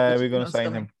 So every year we're going to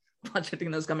sign him.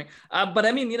 Pochettino's coming. But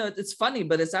I mean, it's funny,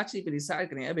 but it's actually pretty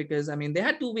sad, because I mean, they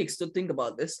had 2 weeks to think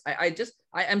about this. I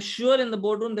am sure in the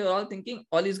boardroom, they were all thinking,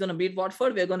 Ollie's going to beat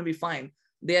Watford. We're going to be fine.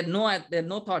 They had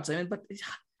no thoughts. I mean, but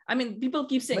I mean, people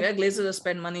keep saying, Like- Glazers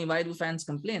spend money. Why do fans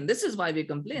complain? This is why we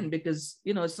complain, because,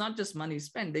 it's not just money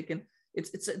spent. They can,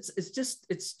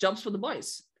 it's jobs for the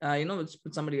boys. It's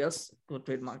put somebody else to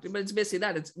trademark it, but it's basically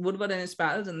that. It's Woodward and his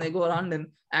pals, and they go around and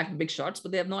act big shots,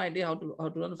 but they have no idea how to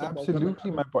run a football club.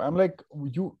 Absolutely, my point. I'm like,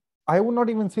 I would not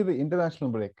even say the international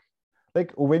break.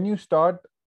 Like when you start,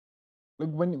 like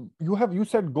when you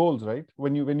set goals, right?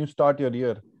 When you start your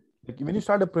year, like when you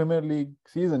start a Premier League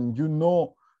season,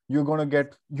 you're gonna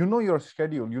get, your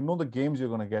schedule, the games you're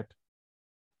gonna get.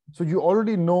 So you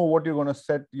already know what you're gonna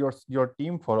set your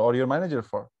team for or your manager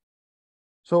for.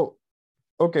 So,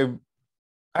 okay,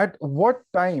 at what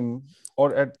time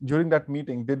or during that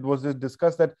meeting was this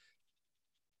discussed that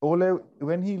Ole,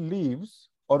 when he leaves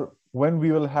or when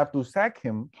we will have to sack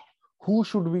him, who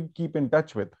should we keep in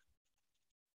touch with?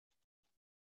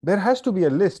 There has to be a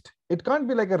list. It can't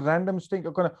be like a random thing.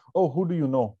 Who do you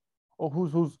know? Oh,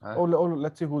 who's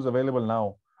let's see who's available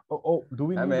now. Do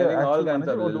we I'm need hearing an all actual kinds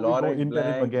manager of or do we go Laurent interim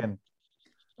Blanc, again?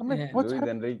 I'm like, Yeah. what's Luis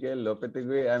happening? Enrique,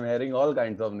 Lopetegui. I'm hearing all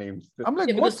kinds of names. I'm like,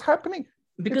 Yeah, what's happening?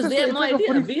 Because they have no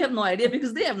idea. We have no idea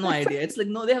because they have no idea. It's like,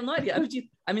 no, they have no idea. Abhijit,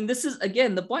 I mean, this is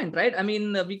again the point, right? I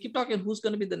mean, we keep talking who's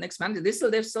going to be the next manager.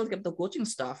 They've still kept the coaching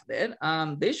staff there.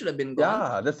 They should have been gone.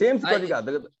 Yeah, the same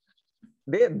squad.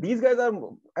 These guys are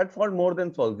at fault more than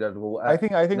Solskjaer. I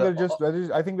think I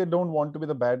think they don't want to be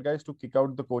the bad guys to kick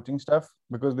out the coaching staff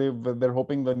because they're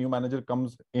hoping the new manager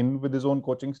comes in with his own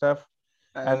coaching staff.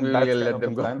 And we that's will kind let of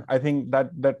them the plan. go. I think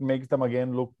that makes them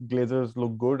again Glazers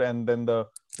look good, and then the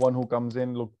one who comes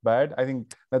in look bad. I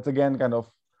think that's again kind of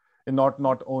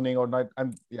not owning or not.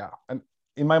 And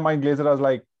in my mind, Glazer was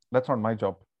like, that's not my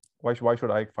job. Why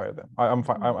should I fire them?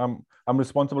 I'm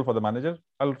responsible for the manager.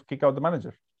 I'll kick out the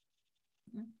manager.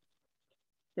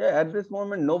 Yeah, at this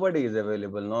moment, nobody is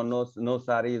available. No.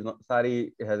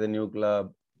 Sari has a new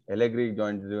club. Allegri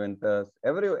joined Juventus.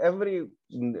 Every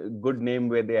good name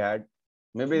where they had.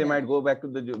 Maybe they might go back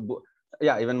to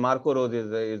even Marco Rose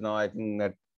is now, I think,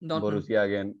 at Borussia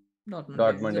again.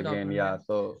 Dortmund again. Yeah.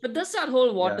 So, but does that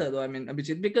hold water though? I mean,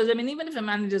 Abhijit, because I mean, even if a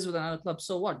manager is with another club,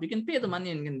 so what? We can pay the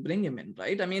money and can bring him in,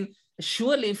 right? I mean,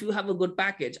 surely if you have a good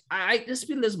package, I just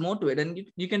feel there's more to it, and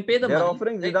you can pay the money. They're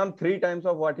offering Zidane 3 times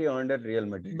of what he earned at Real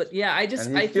Madrid. But yeah, and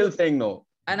he's still saying no.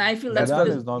 And I feel that's Zidane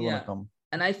because is not going to come.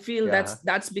 And I feel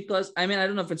that's because, I mean, I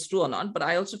don't know if it's true or not, but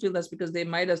I also feel that's because they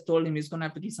might have told him he's going to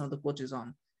have to keep some of the coaches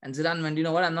on. And Zidane went, you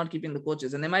know what, I'm not keeping the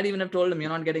coaches. And they might even have told him, you're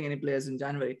not getting any players in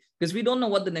January, because we don't know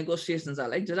what the negotiations are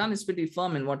like. Zidane is pretty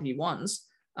firm in what he wants,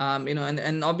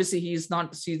 and obviously he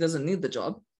doesn't need the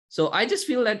job. So I just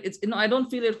feel that it's, I don't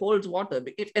feel it holds water.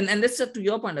 And let's say to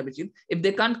your point, Abhijit, if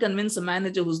they can't convince a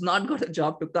manager who's not got a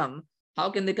job to come, how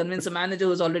can they convince a manager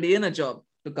who's already in a job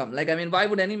to come? Like, I mean, why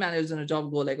would any manager in a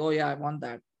job go like, oh yeah, I want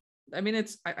that? I mean,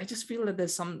 I just feel that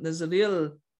there's a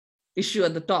real issue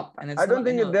at the top. And I don't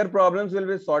think their problems will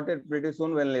be sorted pretty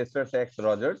soon when Leicester sacks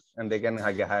Rodgers and they can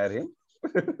hire him.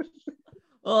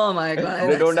 Oh my God.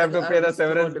 They don't have to pay the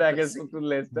severance package to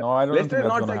Leicester. No, I don't Leicester is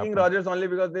not sacking Rodgers only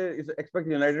because they expect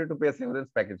United to pay a severance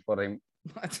package for him.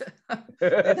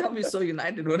 That would be so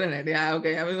United, wouldn't it? Yeah,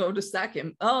 okay. I mean, we have to sack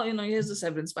him. Oh, here's the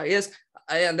severance package. Yes,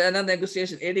 another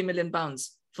negotiation, £80 million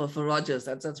for Rodgers.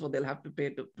 That's what they'll have to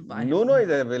pay to buy him. Nuno is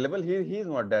available. He's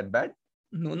not that bad.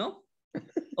 Nuno?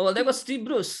 Oh, well, there was Steve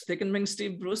Bruce. They can bring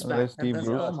Steve Bruce back.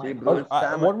 Oh my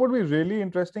God. What would be really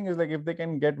interesting is like if they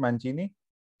can get Mancini,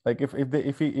 like if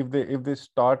they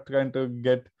start trying to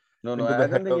get. No, I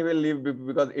don't think he will leave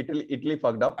because Italy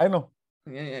fucked up. I know.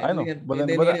 Yeah, I know,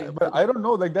 but I don't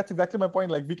know. Like that's exactly my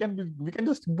point. Like we can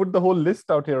just put the whole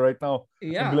list out here right now.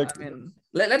 Yeah, like, I mean,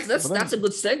 that's a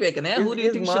good segue. Who do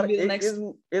you think should be the next?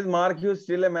 Is Mark Hughes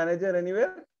still a manager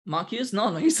anywhere? Mark Hughes?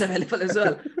 No, he's available as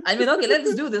well. I mean, okay,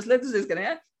 let's do this.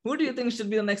 Who do you think should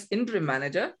be the next interim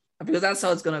manager? Because that's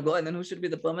how it's gonna go. And then who should be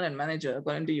the permanent manager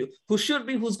according to you? Who should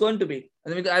be? Who's going to be?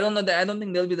 I don't know. I don't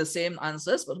think there'll be the same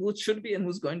answers, but who should be and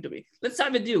who's going to be? Let's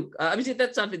start with you, Abhijit.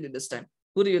 Let's start with you this time.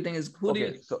 Who do you think is who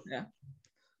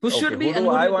should be? Who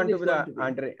I want to be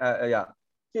the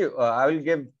See, I will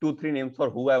give 2-3 names for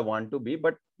who I want to be,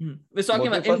 but we're talking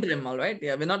about interim, all right?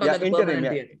 Yeah, we're not talking about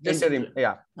permanent. Interim.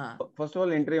 First of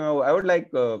all, interim. I would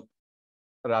like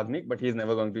Ragnik, but he's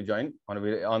never going to join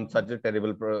on such a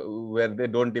terrible where they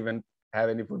don't even have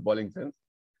any footballing sense.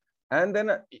 And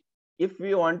then if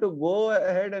we want to go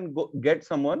ahead and get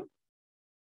someone,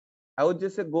 I would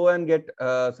just say go and get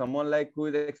someone like who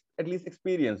is at least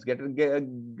experienced. Get a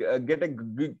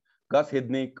Gus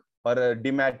Hidnik or a Di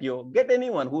Matteo. Get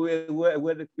anyone who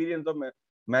has experience of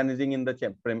managing in the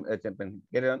champion.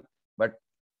 Get it on. But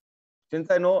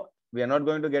since I know we are not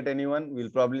going to get anyone. We'll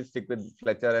probably stick with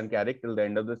Fletcher and Carrick till the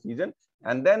end of the season.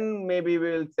 And then maybe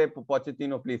we'll say,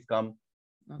 Pochettino, please come.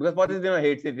 Because Pochettino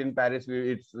hates it in Paris.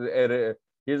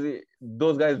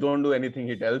 Those guys don't do anything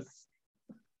he tells.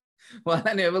 Well,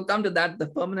 anyway, we'll come to that, the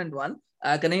permanent one.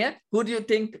 Knayha, who do you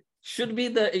think should be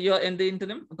your in the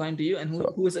interim, according to you, and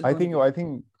who is it? I think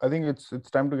it's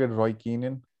time to get Roy Keane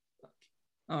in.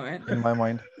 All right. In my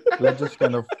mind, let's just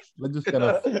kind of.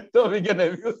 So we can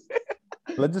have you.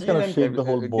 Let's just kind of shake the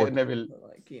whole boat.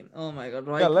 Keane. Oh my God,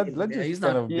 Roy. Yeah, Keane. let's just he's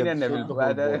kind not of get the whole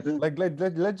boat. Like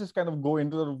let's just kind of go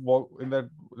into the walk in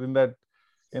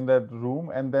that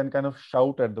room and then kind of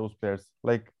shout at those players,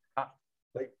 like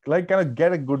kind of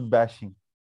get a good bashing.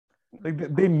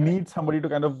 Like they need somebody to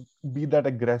kind of be that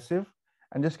aggressive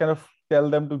and just kind of tell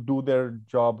them to do their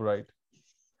job right.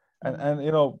 And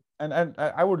you know, and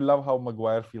I would love how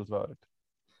Maguire feels about it.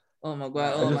 Oh my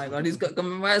God! Oh my God!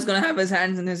 Maguire's gonna have his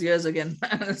hands in his ears again.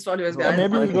 That's what he was going.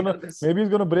 Maybe he's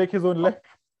gonna break his own leg.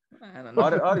 I don't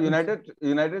know. Or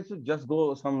United should just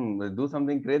do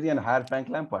something crazy and hire Frank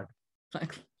Lampard.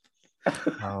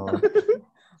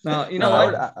 No, you know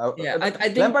what? I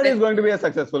think Lampard is going to be a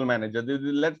successful manager.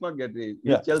 Let's not get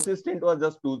it. Chelsea stint was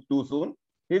just too soon.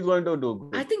 He's going to do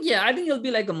good. I think he'll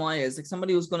be like a Moyes, like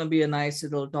somebody who's going to be a nice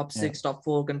little top 6, top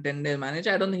 4 contender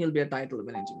manager. I don't think he'll be a title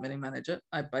winning manager.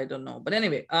 I don't know. But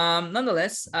anyway,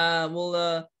 nonetheless,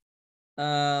 we'll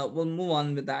move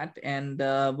on with that, and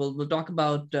we'll talk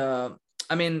about.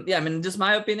 Just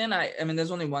my opinion.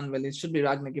 There's only one. Well, it should be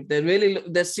Ragnick. If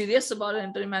they're serious about an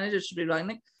interim manager, it should be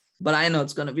Ragnick. But I know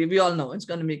it's gonna be. We all know it's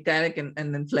gonna be Carrick and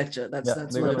then Fletcher. That's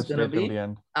what it's gonna be.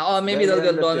 Or maybe they'll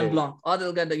get Laurent Blanc, or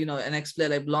they'll get an ex-player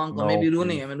like Blanc, or maybe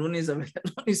Rooney. Rooney's available.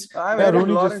 I'm hearing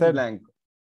Laurent Blanc.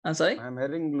 I'm sorry. I'm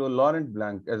hearing Laurent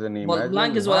Blanc as a name. Well,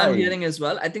 Blanc is what I'm hearing as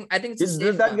well. I think it's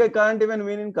that guy can't even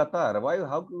win in Qatar. Why?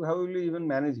 How will he even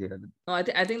manage here? No, I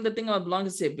think the thing about Blanc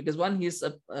is safe because one, he's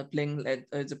playing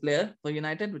as a player for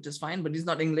United, which is fine, but he's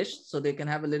not English, so they can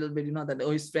have a little bit, that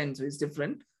he's French, so he's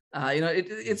different.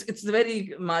 It's a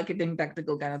very marketing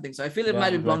tactical kind of thing. So I feel it might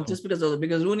be Blanc just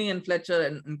because Rooney and Fletcher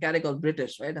and Carrick are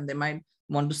British, right? And they might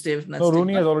want to stay with that. No,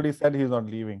 Rooney has already said he's not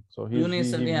leaving. So but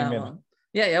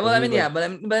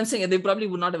I'm saying they probably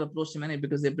would not have approached him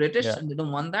because they're British and they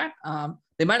don't want that.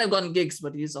 They might have gotten gigs,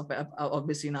 but he's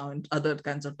obviously now in other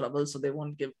kinds of trouble, so they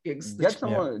won't give gigs. Get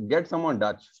someone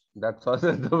Dutch. That's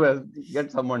also the best. Get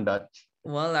someone Dutch.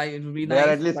 Well, it would be nice. They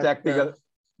are at least tactical.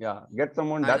 Get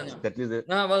someone Dutch. That is it.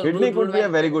 Hidnik would be a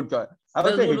very good choice. I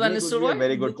would say Hidnik would be a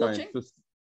very good choice.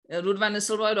 Ruud van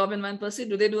Nistelrooy, Robin van Persie,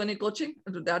 do they do any coaching?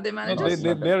 Are they managers?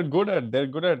 No, they're good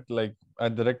at like a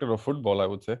director of football, I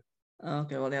would say.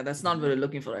 Okay, well, that's not what we're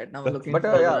looking for right now. We're looking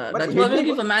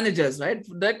for managers, right?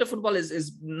 Director of football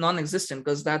is non-existent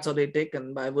because that's already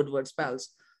taken by Woodward's pals.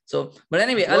 So, but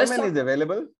anyway, Coleman is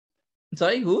available.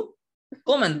 Sorry, who?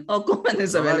 Coleman. Oh, Coleman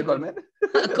is available.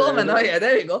 Coleman. Oh yeah,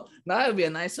 there you go. Now it'll be a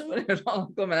nice one.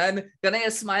 Coleman. And Knayha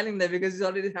is smiling there because he's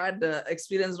already had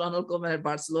experience. Ronald Koeman at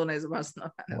Barcelona is a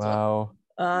Barcelona fan as well.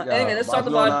 Anyway, let's talk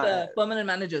about permanent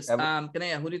managers.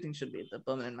 Knayha, who do you think should be the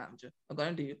permanent manager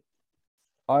according to you?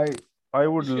 I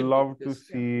would love to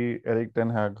see Erik ten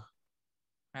Hag.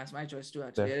 That's my choice too,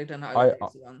 actually. Erik ten Hag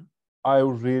is one. I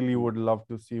really would love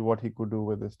to see what he could do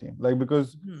with this team. Like,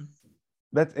 because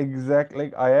that's exact,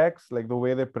 like Ajax, like the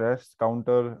way they press,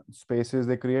 counter, spaces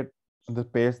they create, the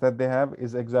pace that they have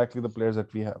is exactly the players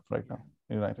that we have right now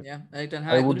in United. Yeah, Erik ten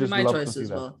Hag would be my choice as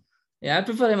well. Yeah, I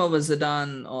prefer him over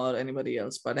Zidane or anybody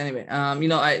else. But anyway,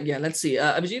 let's see.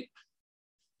 Abhijit?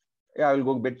 Yeah, I will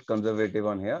go a bit conservative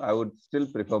on here. I would still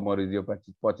prefer Mauricio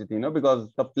Pochettino because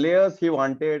the players he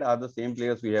wanted are the same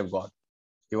players we have got.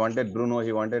 He wanted Bruno,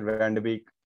 he wanted Van de Beek.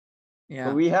 Yeah.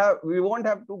 So we won't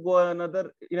have to go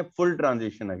another in a full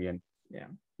transition again. Yeah.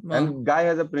 Well, and guy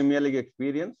has a Premier League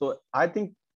experience. So I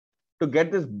think to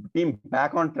get this team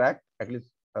back on track, at least,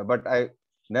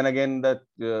 then again,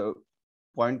 the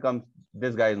point comes,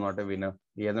 this guy is not a winner.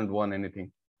 He hasn't won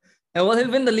anything. Yeah, well,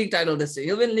 he'll win the league title this year.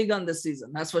 He'll win League on this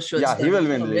season. That's for sure. Yeah, he will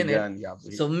win League on. Yeah.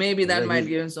 So maybe that might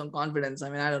give him some confidence. I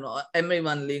mean, I don't know. Emery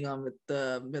won League on with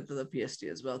the PSG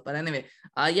as well. But anyway,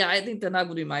 I think Ten Hag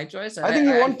would be my choice. I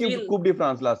think he won Coupe de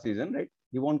France last season, right?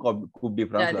 He won Coupe de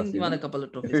France. Yeah, I think he won a couple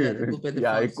of trophies.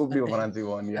 Coupe de France he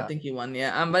won. Yeah, I think he won.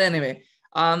 Yeah. But anyway,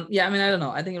 I don't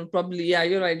know. I think it'll probably. Yeah,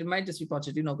 you're right. It might just be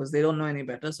Pochettino because they don't know any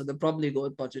better, so they'll probably go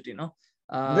with Pochettino.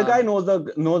 The guy knows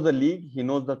the league. He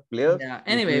knows the players. Yeah.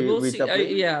 Anyway, we'll see.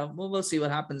 We'll see what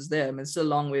happens there. I mean, it's still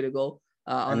a long way to go.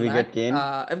 on And we that. get Kane.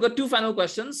 I've got two final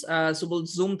questions. So we'll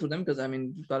zoom through them because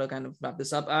we've got to kind of wrap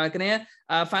this up. Knayha,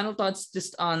 final thoughts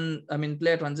just on,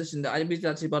 player transition. I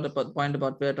actually brought up a point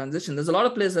about player transition. There's a lot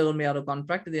of players that will be out of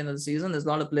contract at the end of the season. There's a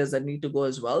lot of players that need to go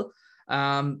as well.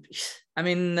 Where do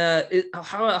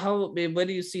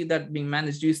you see that being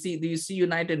managed? Do you see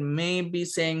United maybe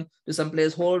saying to some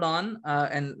players, hold on,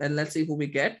 and let's see who we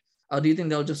get? Or do you think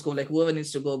they'll just go like whoever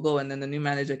needs to go, and then the new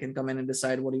manager can come in and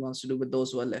decide what he wants to do with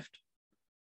those who are left?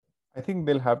 I think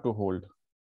they'll have to hold.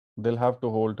 They'll have to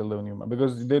hold till the new man,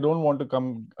 because they don't want to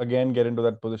get into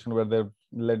that position where they've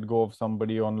let go of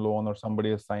somebody on loan or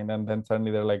somebody is signed, and then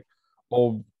suddenly they're like,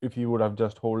 oh, if you would have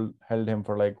just held him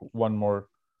for like one more,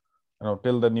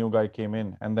 till the new guy came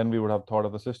in, and then we would have thought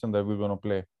of the system that we're going to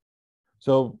play.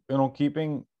 So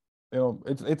keeping,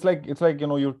 it's like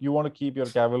you want to keep your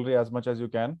cavalry as much as you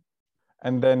can,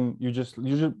 and then we're just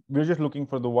looking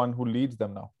for the one who leads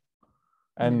them now.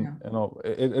 And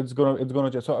it's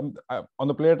gonna change. So on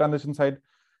the player transition side,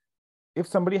 if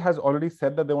somebody has already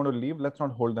said that they want to leave, let's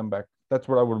not hold them back. That's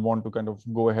what I would want to kind of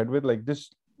go ahead with. Like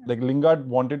this, like Lingard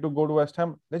wanted to go to West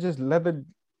Ham. Let's just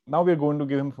now we're going to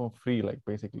give him for free, like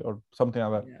basically, or something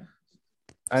like that. Yeah.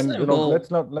 And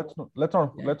let's not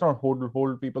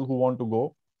hold people who want to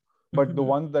go, but the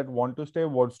ones that want to stay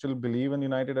would still believe in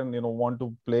United and want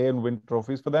to play and win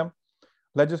trophies for them.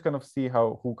 Let's just kind of see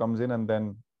who comes in and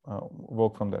then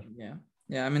work from there. Yeah.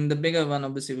 The bigger one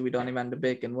obviously will be Donny van de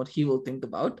Beek and what he will think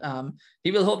about.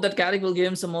 He will hope that Carrick will give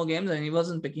him some more games, and he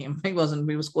wasn't picking him. He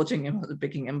was coaching him, wasn't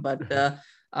picking him. But talk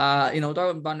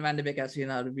about Donny van de Beek actually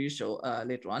in our review show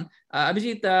later on.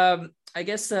 Abhijit, I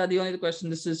guess the only question,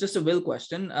 this is just a will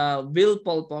question. Will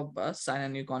Paul Pogba sign a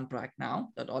new contract now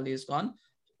that OLE is gone?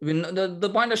 The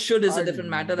point of should is a different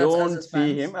matter.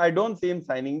 I don't see him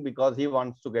signing because he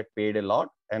wants to get paid a lot,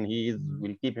 and he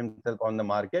will keep himself on the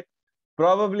market.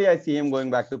 Probably I see him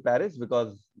going back to Paris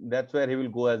because that's where he will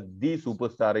go as the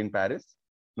superstar in Paris.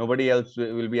 Nobody else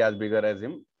will be as bigger as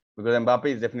him, because Mbappe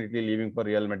is definitely leaving for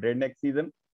Real Madrid next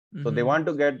season. So they want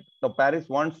to get, Paris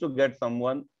wants to get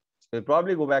someone. He'll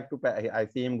probably go back to Paris. I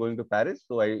see him going to Paris.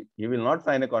 So he will not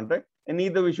sign a contract, and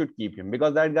neither we should keep him,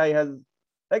 because that guy has,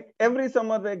 like, every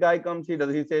summer the guy comes, he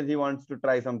says he wants to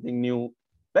try something new.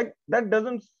 Like, that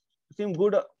doesn't seem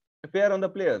good, fair on the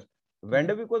players. Van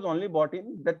de Beek was only bought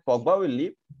in that Pogba will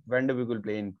leave. Van de Beek will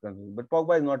play in, but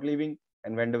Pogba is not leaving,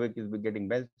 and Van de Beek is getting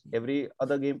benched every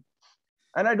other game.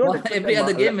 And I don't every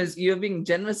other game is, you're being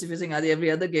generous if you're saying every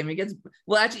other game he gets,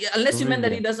 well, actually, unless you meant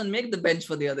that he doesn't make the bench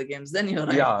for the other games, then you're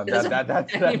right. Yeah,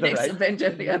 that's he makes the bench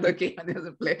every other game and he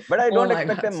doesn't play. But I don't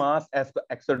expect a mass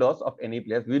exodus of any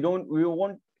players. We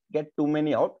won't get too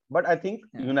many out, but I think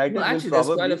United will probably... there's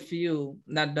quite a few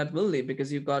that will leave,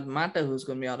 because you've got Mata who's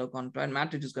going to be out of contract,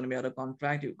 Matic is going to be out of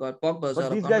contract, you've got Pogba's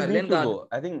out of contract, Lingard.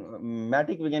 I think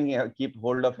Matic, we can keep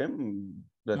hold of him.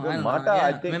 Mata,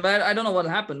 I think... I don't know what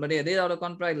happened, but they're out of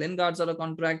contract, Lingard's out of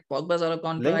contract, Pogba's out of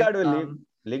contract. Lingard will leave.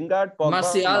 Lingard, Pogba,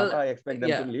 Martial, Mata, I expect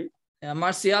them to leave. Yeah,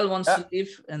 Martial wants to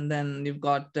leave, and then you've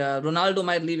got Ronaldo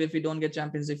might leave if we don't get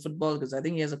Champions League football, because I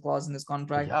think he has a clause in his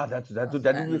contract. Yeah, that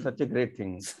would be such a great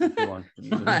thing if you want to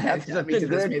leave. That's such a great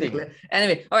thing.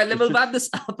 Anyway, all right, we'll wrap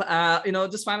this up.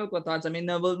 Just final thoughts.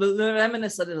 We'll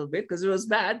reminisce a little bit, because it was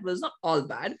bad, but it's not all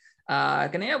bad.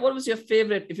 Knayha, what was your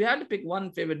favorite? If you had to pick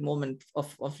one favorite moment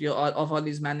of all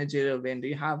these managerial reign, do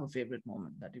you have a favorite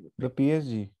moment that you would pick? The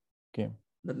PSG game.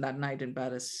 That night in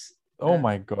Paris. Oh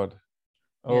my God.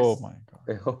 Oh my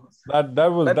God. That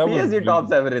PSG was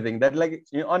tops everything. That, like,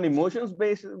 on emotions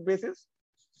basis,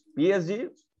 PSG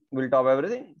will top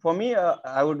everything. For me,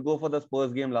 I would go for the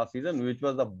Spurs game last season, which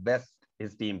was the best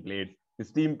his team played. His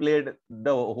team played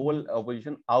the whole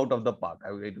opposition out of the park,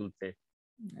 I would say.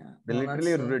 Yeah. They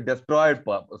literally destroyed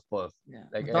Spurs. Yeah.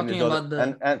 Like,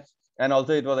 and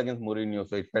also it was against Mourinho,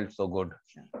 so it felt so good.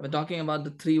 Yeah. We're talking about the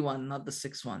 3-1, not the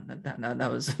 6-1.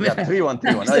 That was 3-1.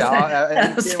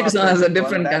 6-1 is a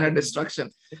different kind of destruction.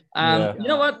 You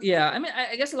know what? Yeah,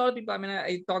 I guess a lot of people.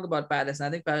 I talk about Paris, and I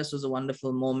think Paris was a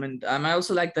wonderful moment. I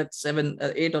also like that 7,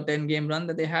 8 or 10 game run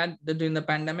that they had during the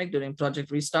pandemic, during Project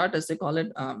Restart, as they call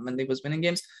it, when they was winning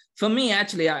games. For me,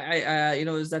 actually, it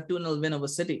was that 2-0 win over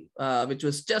City, which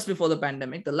was just before the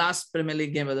pandemic, the last Premier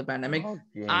League game of the pandemic.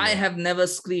 Okay, I have never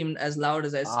screamed as loud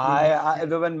as I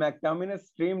screamed. When McTominay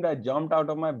screamed, I jumped out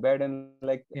of my bed and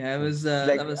it was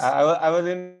I was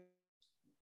in.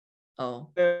 Oh,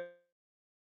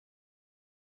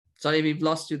 sorry, we've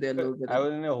lost you there a little bit. I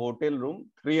was in a hotel room.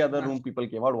 3 other room people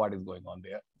came out. What is going on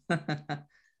there?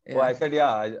 Yeah. So I said, we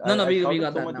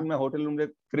got so that much now. in my hotel room.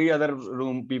 There 3 other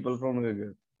room people from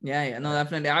Yeah, no,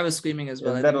 definitely. I was screaming as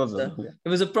well. I That think was it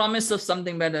was a promise of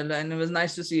something better, and it was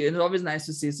nice to see. It was always nice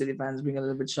to see City fans being a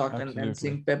little bit shocked and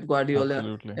seeing Pep Guardiola,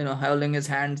 Absolutely. holding his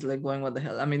hands, like going, "What the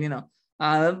hell?" I mean,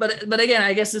 but again,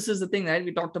 I guess this is the thing, right?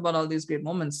 We talked about all these great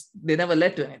moments. They never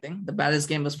led to anything. The Palace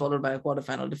game was followed by a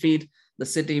quarterfinal defeat. The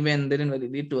City win didn't really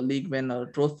lead to a league win or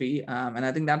a trophy. And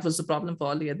I think that was the problem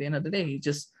for Oli at the end of the day.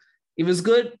 He was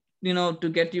good, to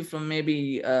get you from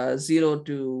maybe 0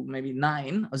 to maybe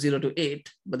 9 or 0 to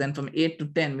 8, but then from 8 to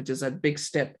 10, which is a big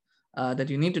step that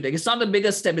you need to take. It's not the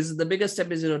biggest step. The biggest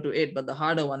step is 0 to 8, but the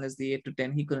harder one is the 8 to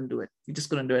 10. He couldn't do it. He just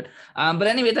couldn't do it. But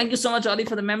anyway, thank you so much, Oli,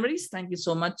 for the memories. Thank you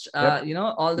so much.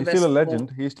 All the He's best. still a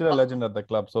legend. He's still a legend at the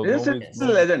club. So He's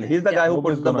still a legend. He's the guy who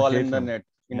puts the ball in the net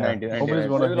in 1999. Nobody's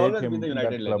So going he to will hate always be him the in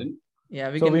United that club. legend. Yeah,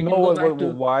 we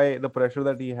know why the pressure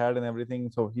that he had and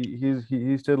everything. So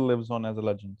he still lives on as a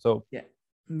legend. So yeah,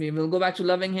 we will go back to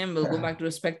loving him. We'll go back to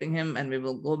respecting him, and we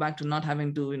will go back to not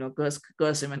having to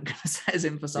curse him and criticize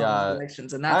him for some of his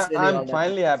elections. And that's really I'm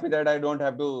finally happy that I don't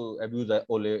have to abuse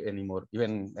Ole anymore.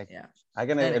 Even I can.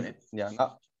 Anyway.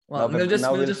 Now, we'll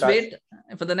just wait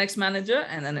for the next manager,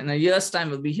 and then in a year's time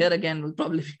we'll be here again. We'll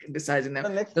probably be criticizing them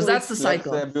because that's the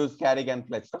cycle. Let's abuse Carrick and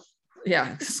Fletcher.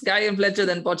 Yeah, Sky and Fletcher,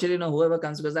 then Pochettino, whoever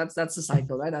comes, because that's the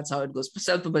cycle, right? That's how it goes,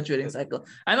 self-perpetuating cycle.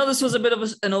 I know this was a bit of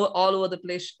all over the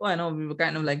place. I know we were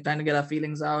kind of like trying to get our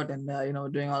feelings out and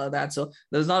doing all of that. So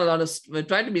there's not a lot of. We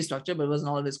tried to be structured, but it wasn't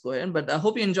always coherent. But I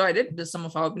hope you enjoyed it. There's some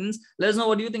of our opinions. Let us know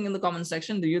what you think in the comment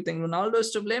section. Do you think Ronaldo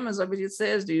is to blame, as Abhijit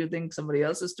says? Do you think somebody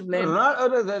else is to blame?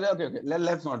 Okay.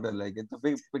 Let's not like it's a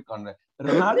big conversation.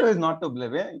 Ronaldo is not to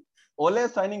blame. Eh? Ole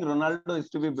signing Ronaldo is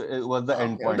to be was the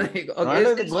end point.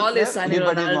 It's Ole signing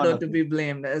Ronaldo to be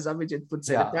blamed, as Abhijit puts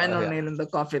it. Final nail in the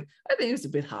coffin. I think it's a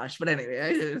bit harsh, but anyway,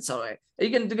 it's all right.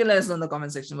 You can let us know in the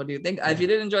comment section what do you think. If you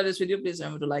did enjoy this video, please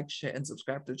remember to like, share, and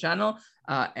subscribe to the channel,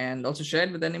 and also share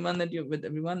it with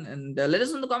everyone. And let us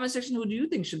know in the comment section who do you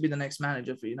think should be the next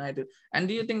manager for United, and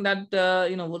do you think that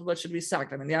Woodward should be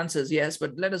sacked? I mean, the answer is yes,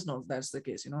 but let us know if that's the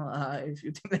case. If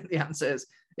you think that the answer is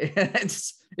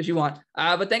if you want.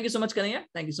 But thank you so much, Knayha.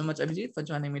 Thank you so much, Abhijit, for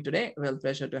joining me today. Real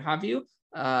pleasure to have you.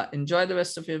 Enjoy the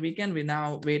rest of your weekend. We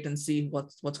now wait and see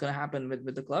what's going to happen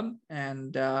with the club.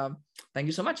 And thank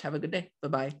you so much. Have a good day.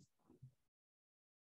 Bye-bye.